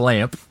greatest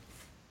lamp.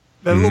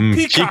 That little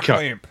peacock peacock.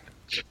 lamp.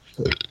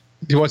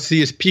 You want to see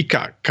his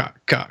peacock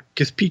cock.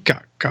 His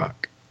peacock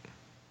cock.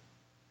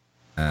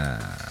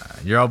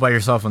 You're all by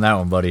yourself on that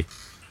one, buddy.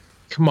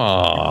 Come For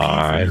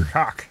your on.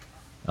 cock.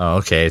 Oh,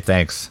 okay,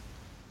 thanks.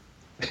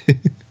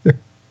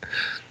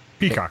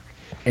 Peacock.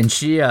 And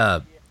she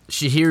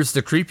hears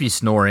the creepy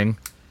snoring.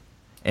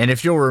 And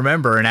if you'll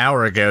remember, an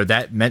hour ago,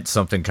 that meant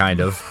something kind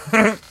of.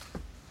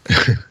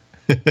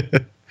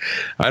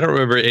 I don't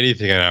remember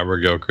anything an hour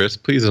ago, Chris.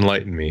 Please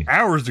enlighten me.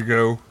 Hours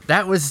ago.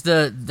 That's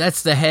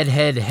the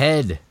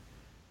head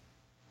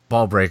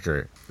ball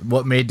breaker.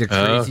 What made the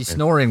crazy Okay.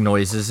 snoring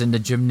noises in the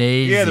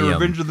gymnasium. Yeah, the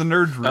Revenge of the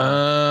Nerds room.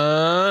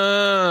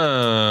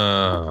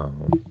 Oh.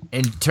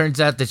 And it turns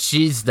out that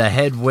she's the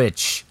head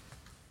witch.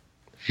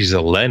 She's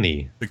a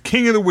Lenny. The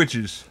king of the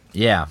witches.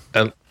 Yeah.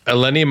 A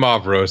Lenny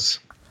Mavros.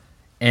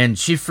 And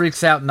she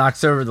freaks out and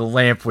knocks over the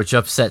lamp, which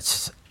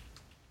upsets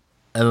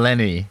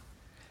Eleni.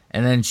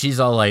 And then she's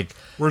all like,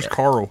 Where's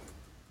Carl?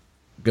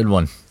 good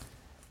one.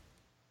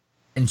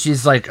 And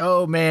she's like,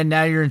 oh man,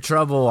 now you're in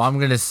trouble. I'm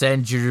going to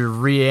send your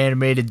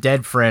reanimated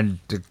dead friend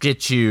to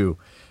get you.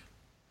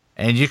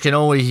 And you can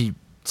only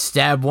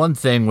stab one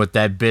thing with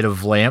that bit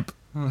of lamp.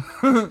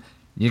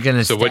 You're going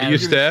to So what do you You're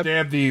gonna Stab?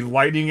 stab the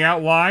lighting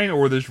outline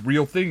or this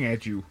real thing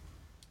at you.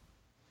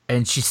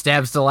 And she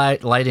stabs the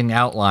lighting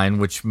outline,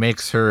 which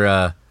makes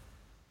her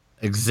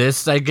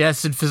exist, I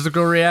guess, in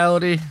physical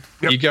reality.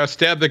 Yep. You got to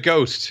stab the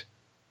ghost.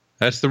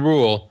 That's the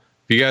rule.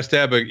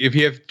 If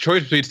you have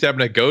choice between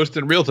stabbing a ghost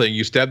and a real thing,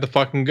 you stab the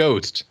fucking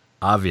ghost.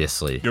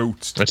 Obviously.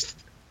 Ghost. That's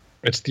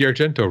the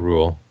Argento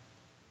rule.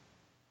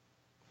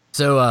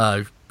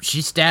 So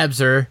she stabs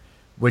her,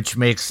 which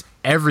makes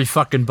every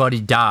fucking buddy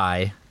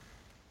die.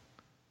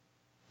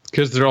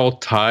 Because they're all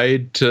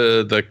tied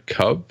to the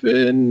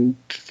coven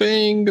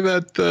thing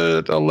that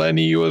the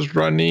Eleni was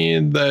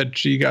running that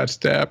she got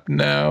stabbed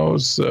now.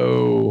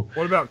 So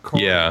What about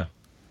Carl? yeah,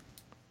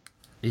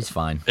 He's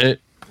fine.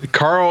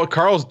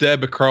 Carl's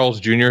dead, but Carl's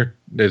Jr.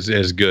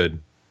 is good.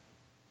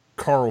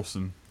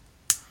 Carlson.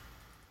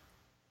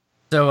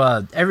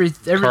 So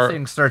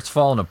everything starts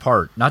falling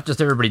apart. Not just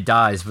everybody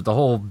dies, but the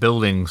whole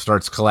building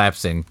starts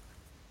collapsing.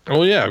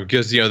 Well, yeah,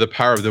 because the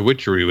power of the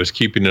witchery was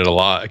keeping it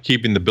alive,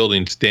 keeping the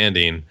building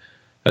standing.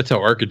 That's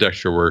how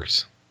architecture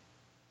works.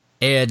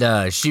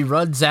 And she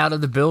runs out of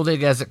the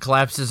building as it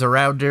collapses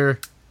around her,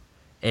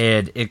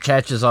 and it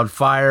catches on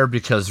fire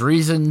because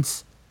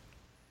reasons.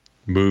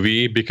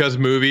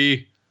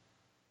 Movie.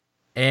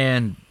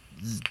 And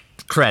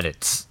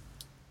credits.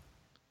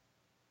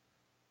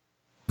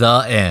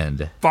 The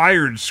end.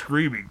 Fired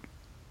screaming.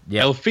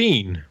 Yep.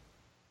 Elfine.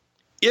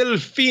 Il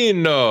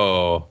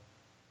Fino.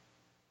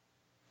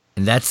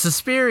 And that's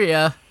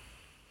Suspiria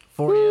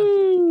for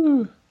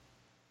you.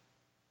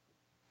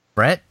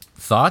 Brett,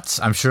 thoughts?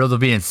 I'm sure they'll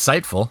be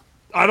insightful.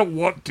 I don't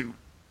want to.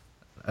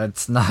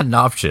 That's not an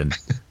option.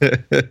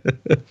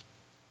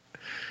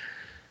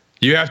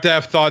 You have to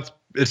have thoughts.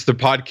 It's the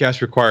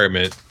podcast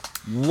requirement.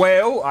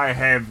 Well, I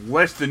have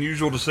less than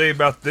usual to say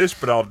about this,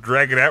 but I'll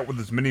drag it out with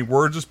as many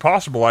words as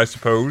possible, I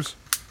suppose.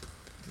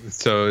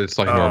 So it's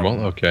like normal.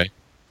 Okay.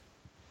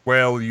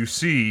 Well, you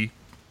see,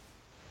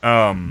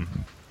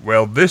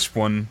 this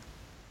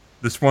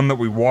one that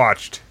we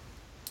watched,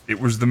 it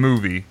was the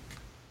movie.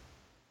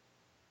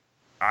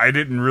 I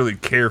didn't really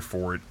care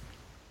for it.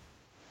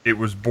 It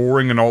was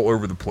boring and all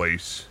over the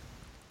place.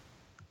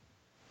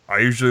 I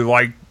usually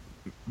like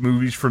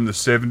movies from the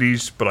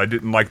 70s, but I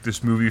didn't like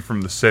this movie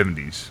from the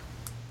 70s.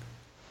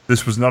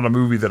 This was not a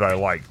movie that I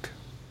liked.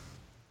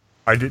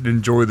 I didn't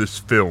enjoy this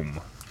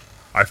film.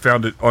 I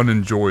found it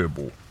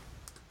unenjoyable.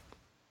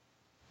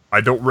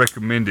 I don't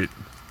recommend it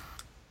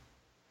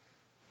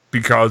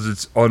because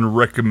it's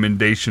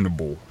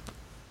unrecommendationable.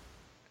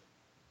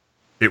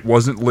 It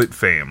wasn't lit,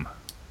 fam.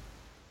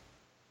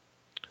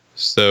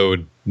 So,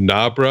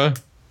 Nabra?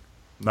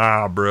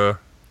 Nah, bruh.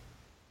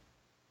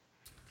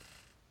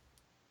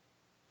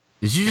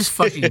 Did you just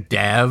fucking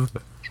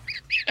dab?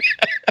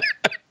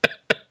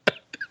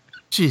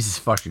 Jesus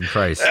fucking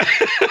Christ.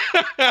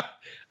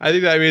 I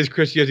think that means,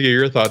 Chris, you have to get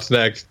your thoughts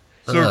next.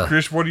 So,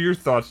 Chris, what are your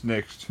thoughts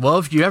next? Well,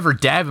 if you ever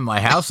dab in my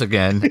house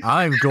again,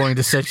 I'm going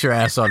to set your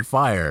ass on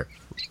fire.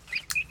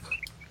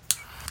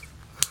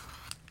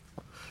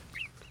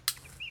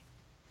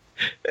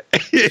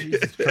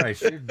 Jesus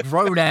Christ, you're a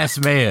grown-ass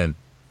man.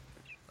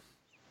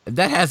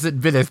 That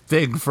hasn't been a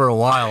thing for a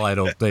while, I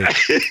don't think.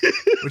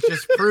 Which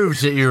just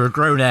proves that you're a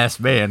grown-ass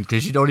man,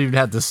 because you don't even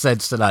have the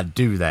sense to not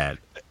do that.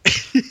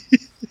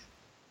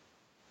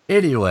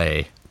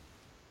 Anyway,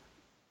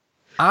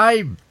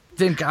 I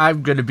think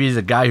I'm going to be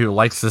the guy who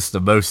likes this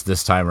the most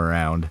this time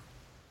around.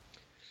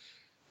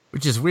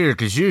 Which is weird,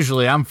 because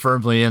usually I'm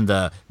firmly in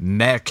the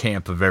meh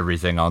camp of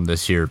everything on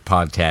this here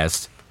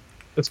podcast.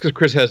 That's because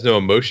Chris has no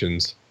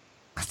emotions.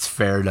 That's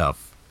fair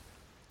enough.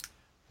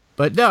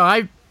 But no,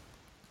 I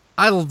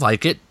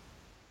like it.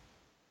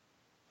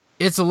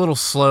 It's a little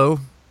slow.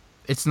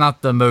 It's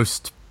not the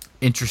most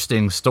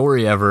interesting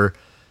story ever,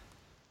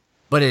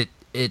 but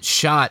it's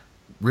shot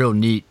real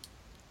neat.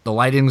 The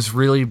lighting's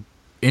really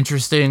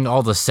interesting.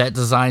 All the set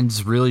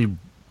design's really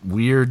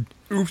weird.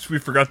 Oops, we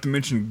forgot to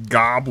mention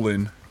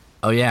Goblin.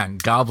 Oh yeah,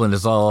 and Goblin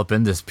is all up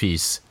in this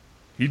piece.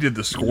 He did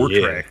the score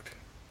track.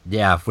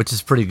 Yeah, which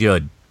is pretty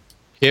good.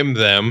 Him,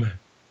 them.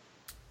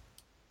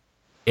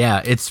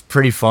 Yeah, it's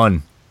pretty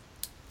fun.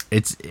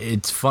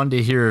 It's fun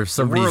to hear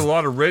somebody. There were a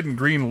lot of red and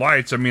green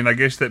lights. I mean, I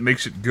guess that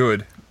makes it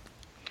good.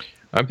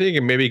 I'm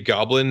thinking maybe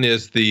Goblin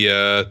is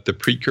the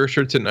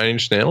precursor to Nine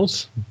Inch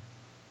Nails.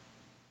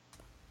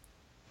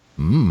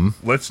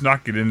 Let's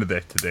not get into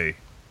that today.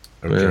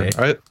 Okay.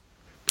 Yeah, I'm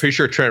pretty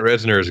sure Trent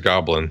Reznor is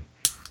Goblin.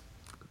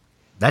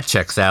 That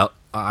checks out.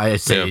 I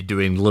say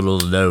doing little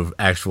to no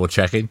actual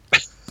checking.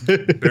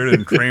 Better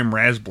than Cram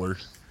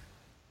Raspler.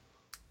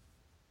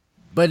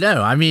 But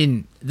no, I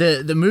mean,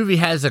 the movie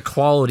has a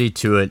quality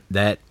to it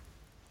that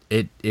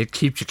it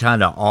keeps you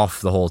kind of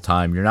off the whole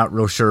time. You're not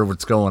real sure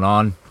what's going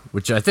on,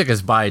 which I think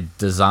is by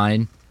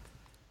design.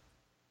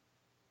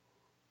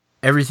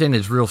 Everything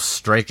is real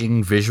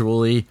striking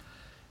visually,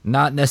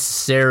 not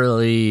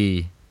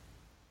necessarily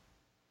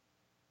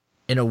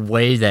in a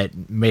way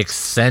that makes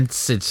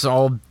sense. It's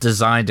all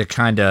designed to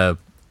kind of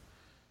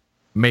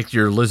make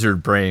your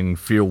lizard brain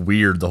feel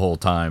weird the whole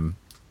time.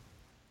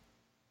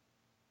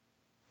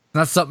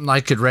 Not something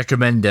I could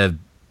recommend to,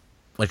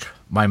 like,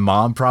 my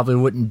mom probably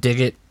wouldn't dig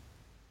it.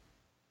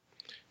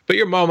 But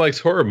your mom likes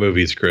horror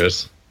movies,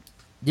 Chris.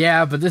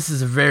 Yeah, but this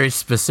is a very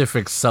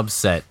specific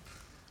subset.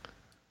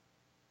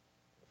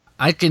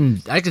 I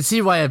can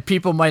see why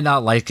people might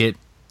not like it,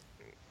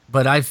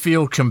 but I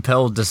feel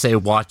compelled to say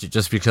watch it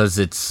just because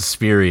it's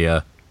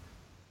Suspiria.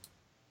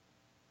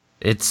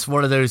 It's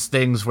one of those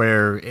things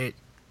where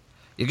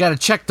you gotta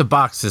check the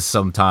boxes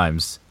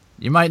sometimes.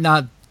 You might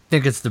not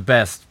think it's the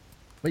best,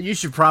 but you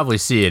should probably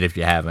see it if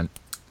you haven't.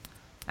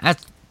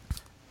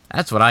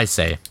 That's what I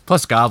say.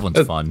 Plus,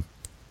 Goblin's fun.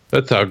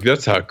 That's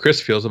how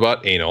Chris feels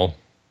about anal.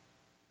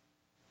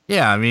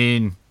 Yeah, I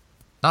mean,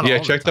 not you all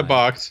gotta check the time.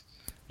 box.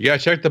 You gotta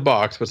check the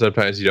box, but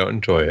sometimes you don't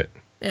enjoy it.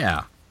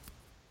 Yeah.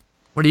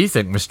 What do you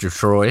think, Mr.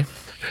 Troy?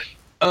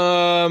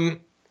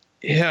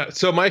 Yeah.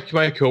 So my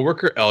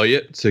coworker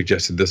Elliot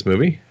suggested this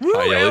movie. Woo,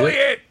 Hi,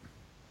 Elliot.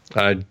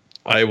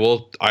 I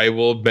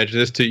will mention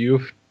this to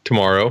you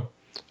tomorrow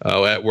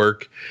at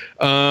work.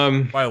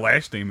 My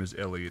last name is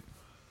Elliot.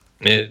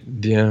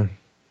 Yeah.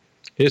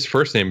 His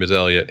first name is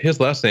Elliot. His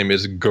last name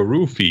is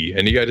Garufi,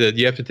 and you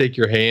have to take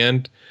your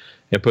hand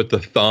and put the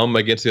thumb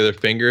against the other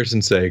fingers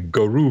and say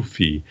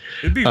Garufi.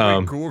 It'd be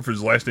way cool if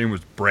his last name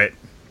was Brett.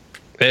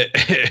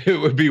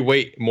 It would be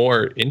way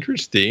more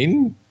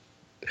interesting.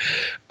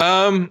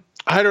 I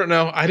don't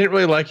know. I didn't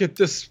really like it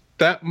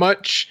that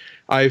much.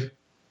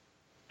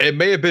 it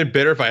may have been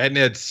better if I hadn't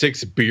had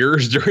 6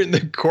 beers during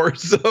the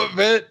course of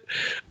it.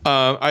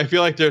 I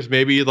feel like there's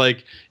maybe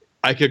like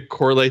I could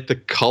correlate the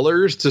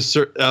colors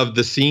of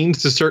the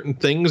scenes to certain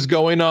things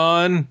going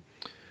on.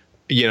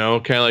 You know,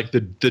 kind of like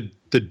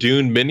the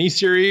Dune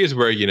miniseries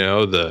where, you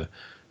know, the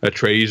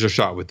Atreides are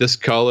shot with this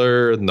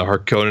color and the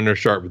Harkonnen are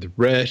shot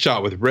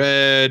with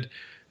red,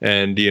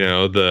 and, you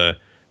know, the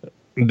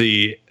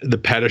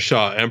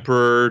Padishah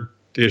Emperor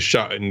is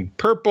shot in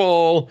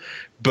purple.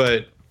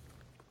 But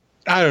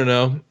I don't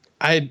know.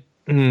 I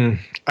didn't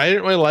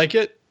really like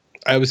it.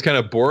 I was kind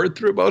of bored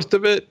through most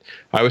of it.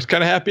 I was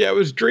kind of happy I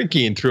was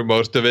drinking through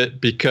most of it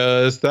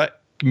because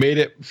that made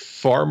it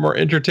far more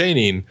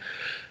entertaining.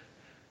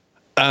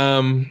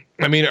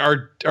 I mean,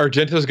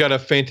 Argento's got a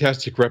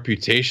fantastic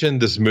reputation.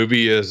 This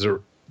movie is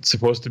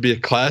supposed to be a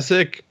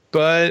classic,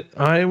 but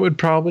I would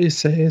probably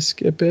say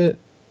skip it.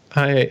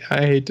 I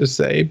hate to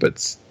say, but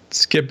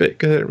skip it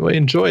because I didn't really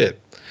enjoy it.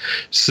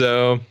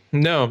 So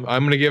no,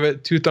 I'm gonna give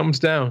it 2 thumbs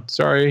down.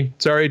 Sorry,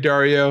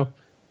 Dario.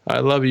 I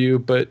love you,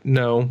 but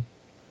no.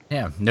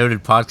 Yeah,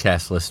 noted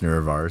podcast listener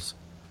of ours.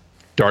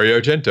 Dario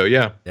Argento,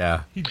 yeah.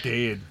 Yeah. He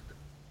did.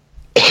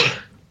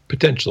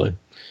 Potentially.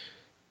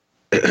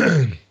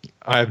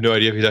 I have no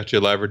idea if he's actually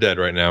alive or dead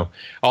right now.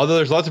 Although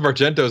there's lots of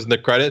Argentos in the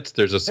credits.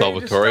 There's a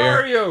Salvatore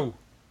Argento.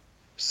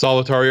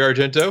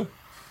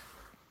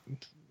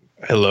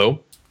 Hello.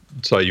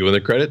 Saw you in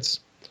the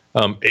credits.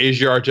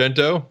 Asia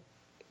Argento.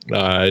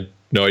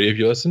 No idea if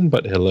you listen,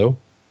 but hello.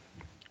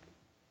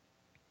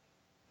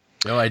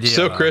 No idea.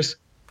 So, Chris,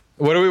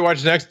 what do we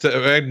watch next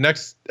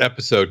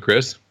episode,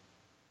 Chris?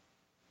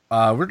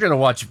 We're going to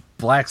watch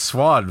Black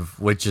Swan,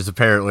 which is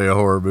apparently a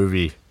horror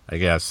movie, I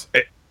guess.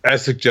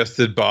 As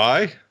suggested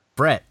by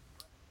Brett.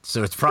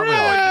 So it's probably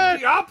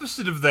the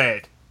opposite of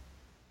that.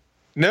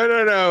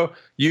 No.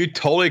 You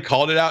totally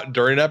called it out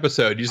during an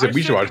episode. You said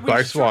we should watch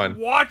Black Swan.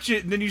 Watch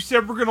it, and then you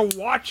said we're going to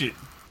watch it.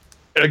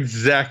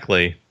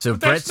 Exactly. So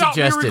But Brett that's not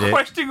suggested me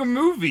requesting a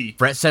movie.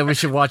 Brett said we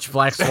should watch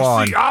Black Swan.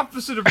 That's the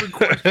opposite of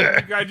requesting.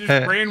 The guy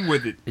just ran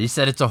with it. He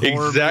said it's a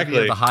horror movie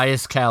of the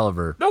highest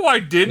caliber. No, I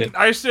didn't.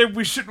 I said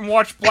we shouldn't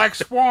watch Black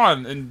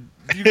Swan, and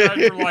you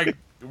guys were like,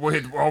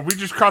 "Wait, well, we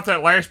just caught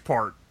that last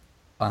part."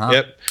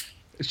 Yep.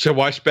 Should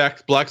watch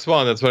Black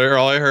Swan. That's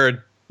all I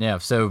heard. Yeah.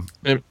 So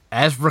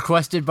as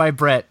requested by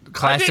Brett,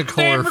 classic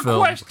horror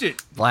film,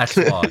 Black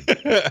Swan.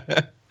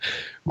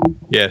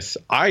 Yes,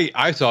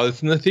 I saw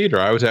this in the theater.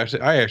 I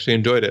actually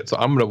enjoyed it, so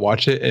I'm gonna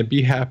watch it and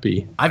be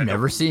happy. I've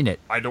never seen it.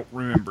 I don't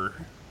remember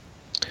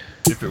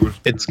if it was.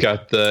 It's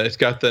got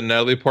the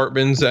Natalie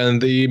Portmans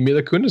and the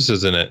Mila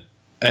Kunises in it,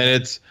 and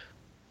it's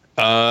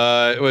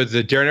it was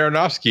Darren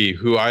Aronofsky,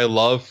 who I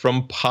love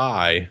from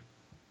Pi.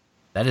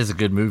 That is a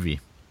good movie.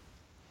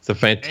 It's a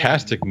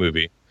fantastic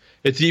movie.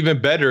 It's even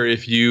better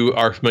if you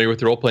are familiar with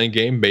the role-playing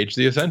game Mage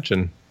the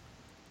Ascension.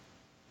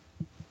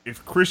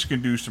 If Chris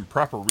can do some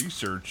proper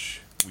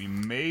research, we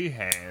may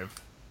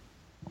have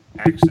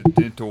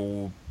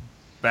Accidental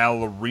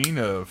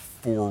Ballerina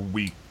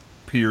 4-week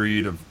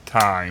period of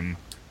time,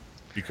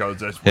 because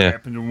that's what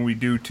happens when we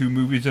do 2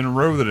 movies in a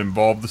row that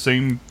involve the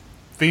same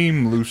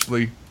theme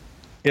loosely.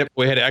 Yep,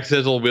 we had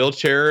Accidental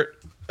Wheelchair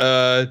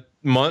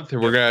month,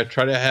 and we're gonna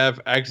try to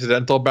have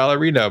Accidental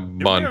Ballerina month.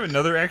 Do we have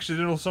another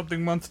Accidental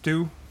something month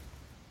too?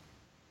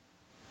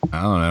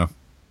 I don't know.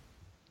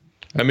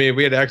 I mean,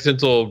 we had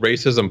Accidental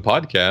Racism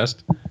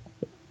podcast.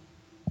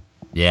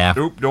 Yeah.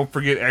 Nope, don't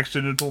forget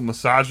Accidental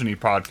Misogyny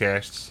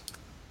podcasts.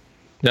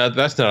 No,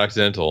 that's not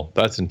accidental.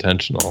 That's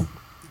intentional.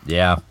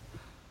 Yeah.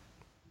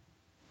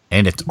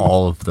 And it's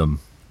all of them.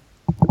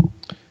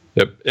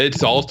 Yep.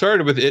 It's all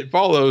started with It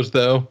Follows,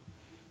 though.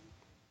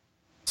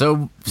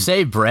 So,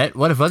 say, Brett,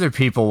 what if other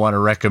people want to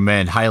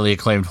recommend highly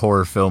acclaimed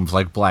horror films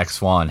like Black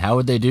Swan? How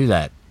would they do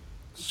that?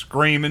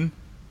 Screaming.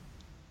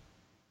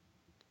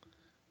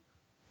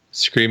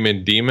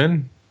 Screaming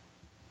Demon?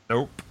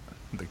 Nope.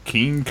 The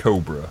King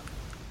Cobra.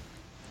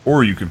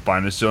 Or you can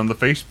find us on the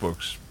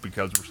Facebooks,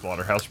 because we're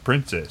Slaughterhouse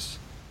Princess.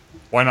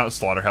 Why not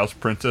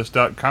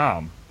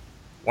slaughterhouseprincess.com?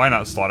 Why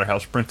not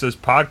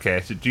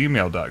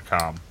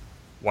slaughterhouseprincesspodcast@gmail.com?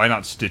 Why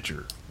not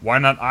Stitcher? Why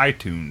not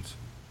iTunes?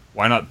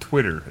 Why not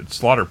Twitter at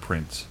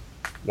SlaughterPrince?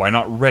 Why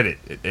not Reddit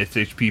at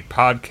SHP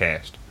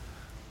Podcast?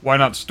 Why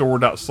not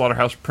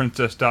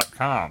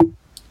store.slaughterhouseprincess.com?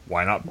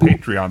 Why not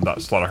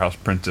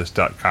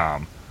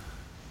patreon.slaughterhouseprincess.com?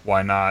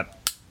 Why not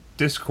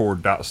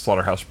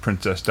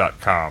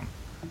discord.slaughterhouseprincess.com?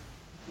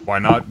 Why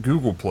not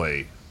Google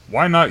Play?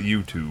 Why not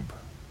YouTube?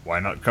 Why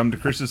not come to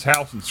Chris's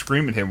house and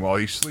scream at him while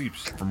he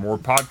sleeps for more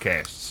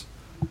podcasts?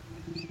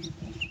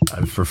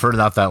 I prefer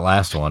not that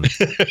last one.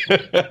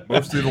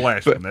 Mostly the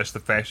last one. That's the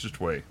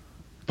fastest way.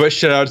 But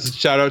shout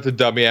out to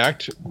Dummy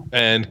Act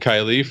and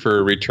Kylie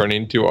for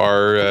returning to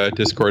our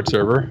Discord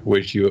server,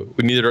 which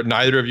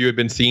neither of you have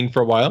been seeing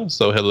for a while.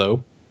 So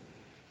hello.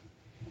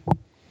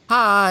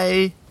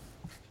 Hi.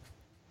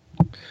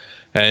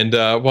 And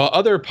while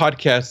other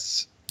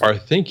podcasts are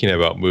thinking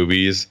about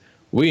movies,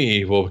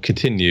 we will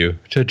continue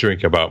to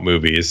drink about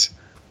movies.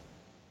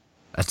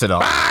 That's it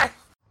all. Bye!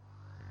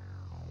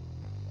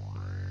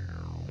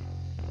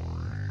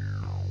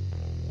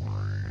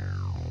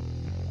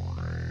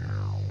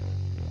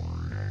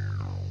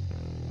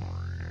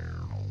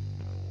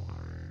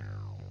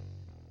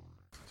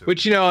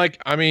 Which, you know,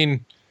 like, I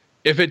mean,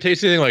 if it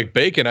tastes anything like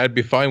bacon, I'd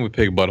be fine with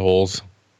pig buttholes.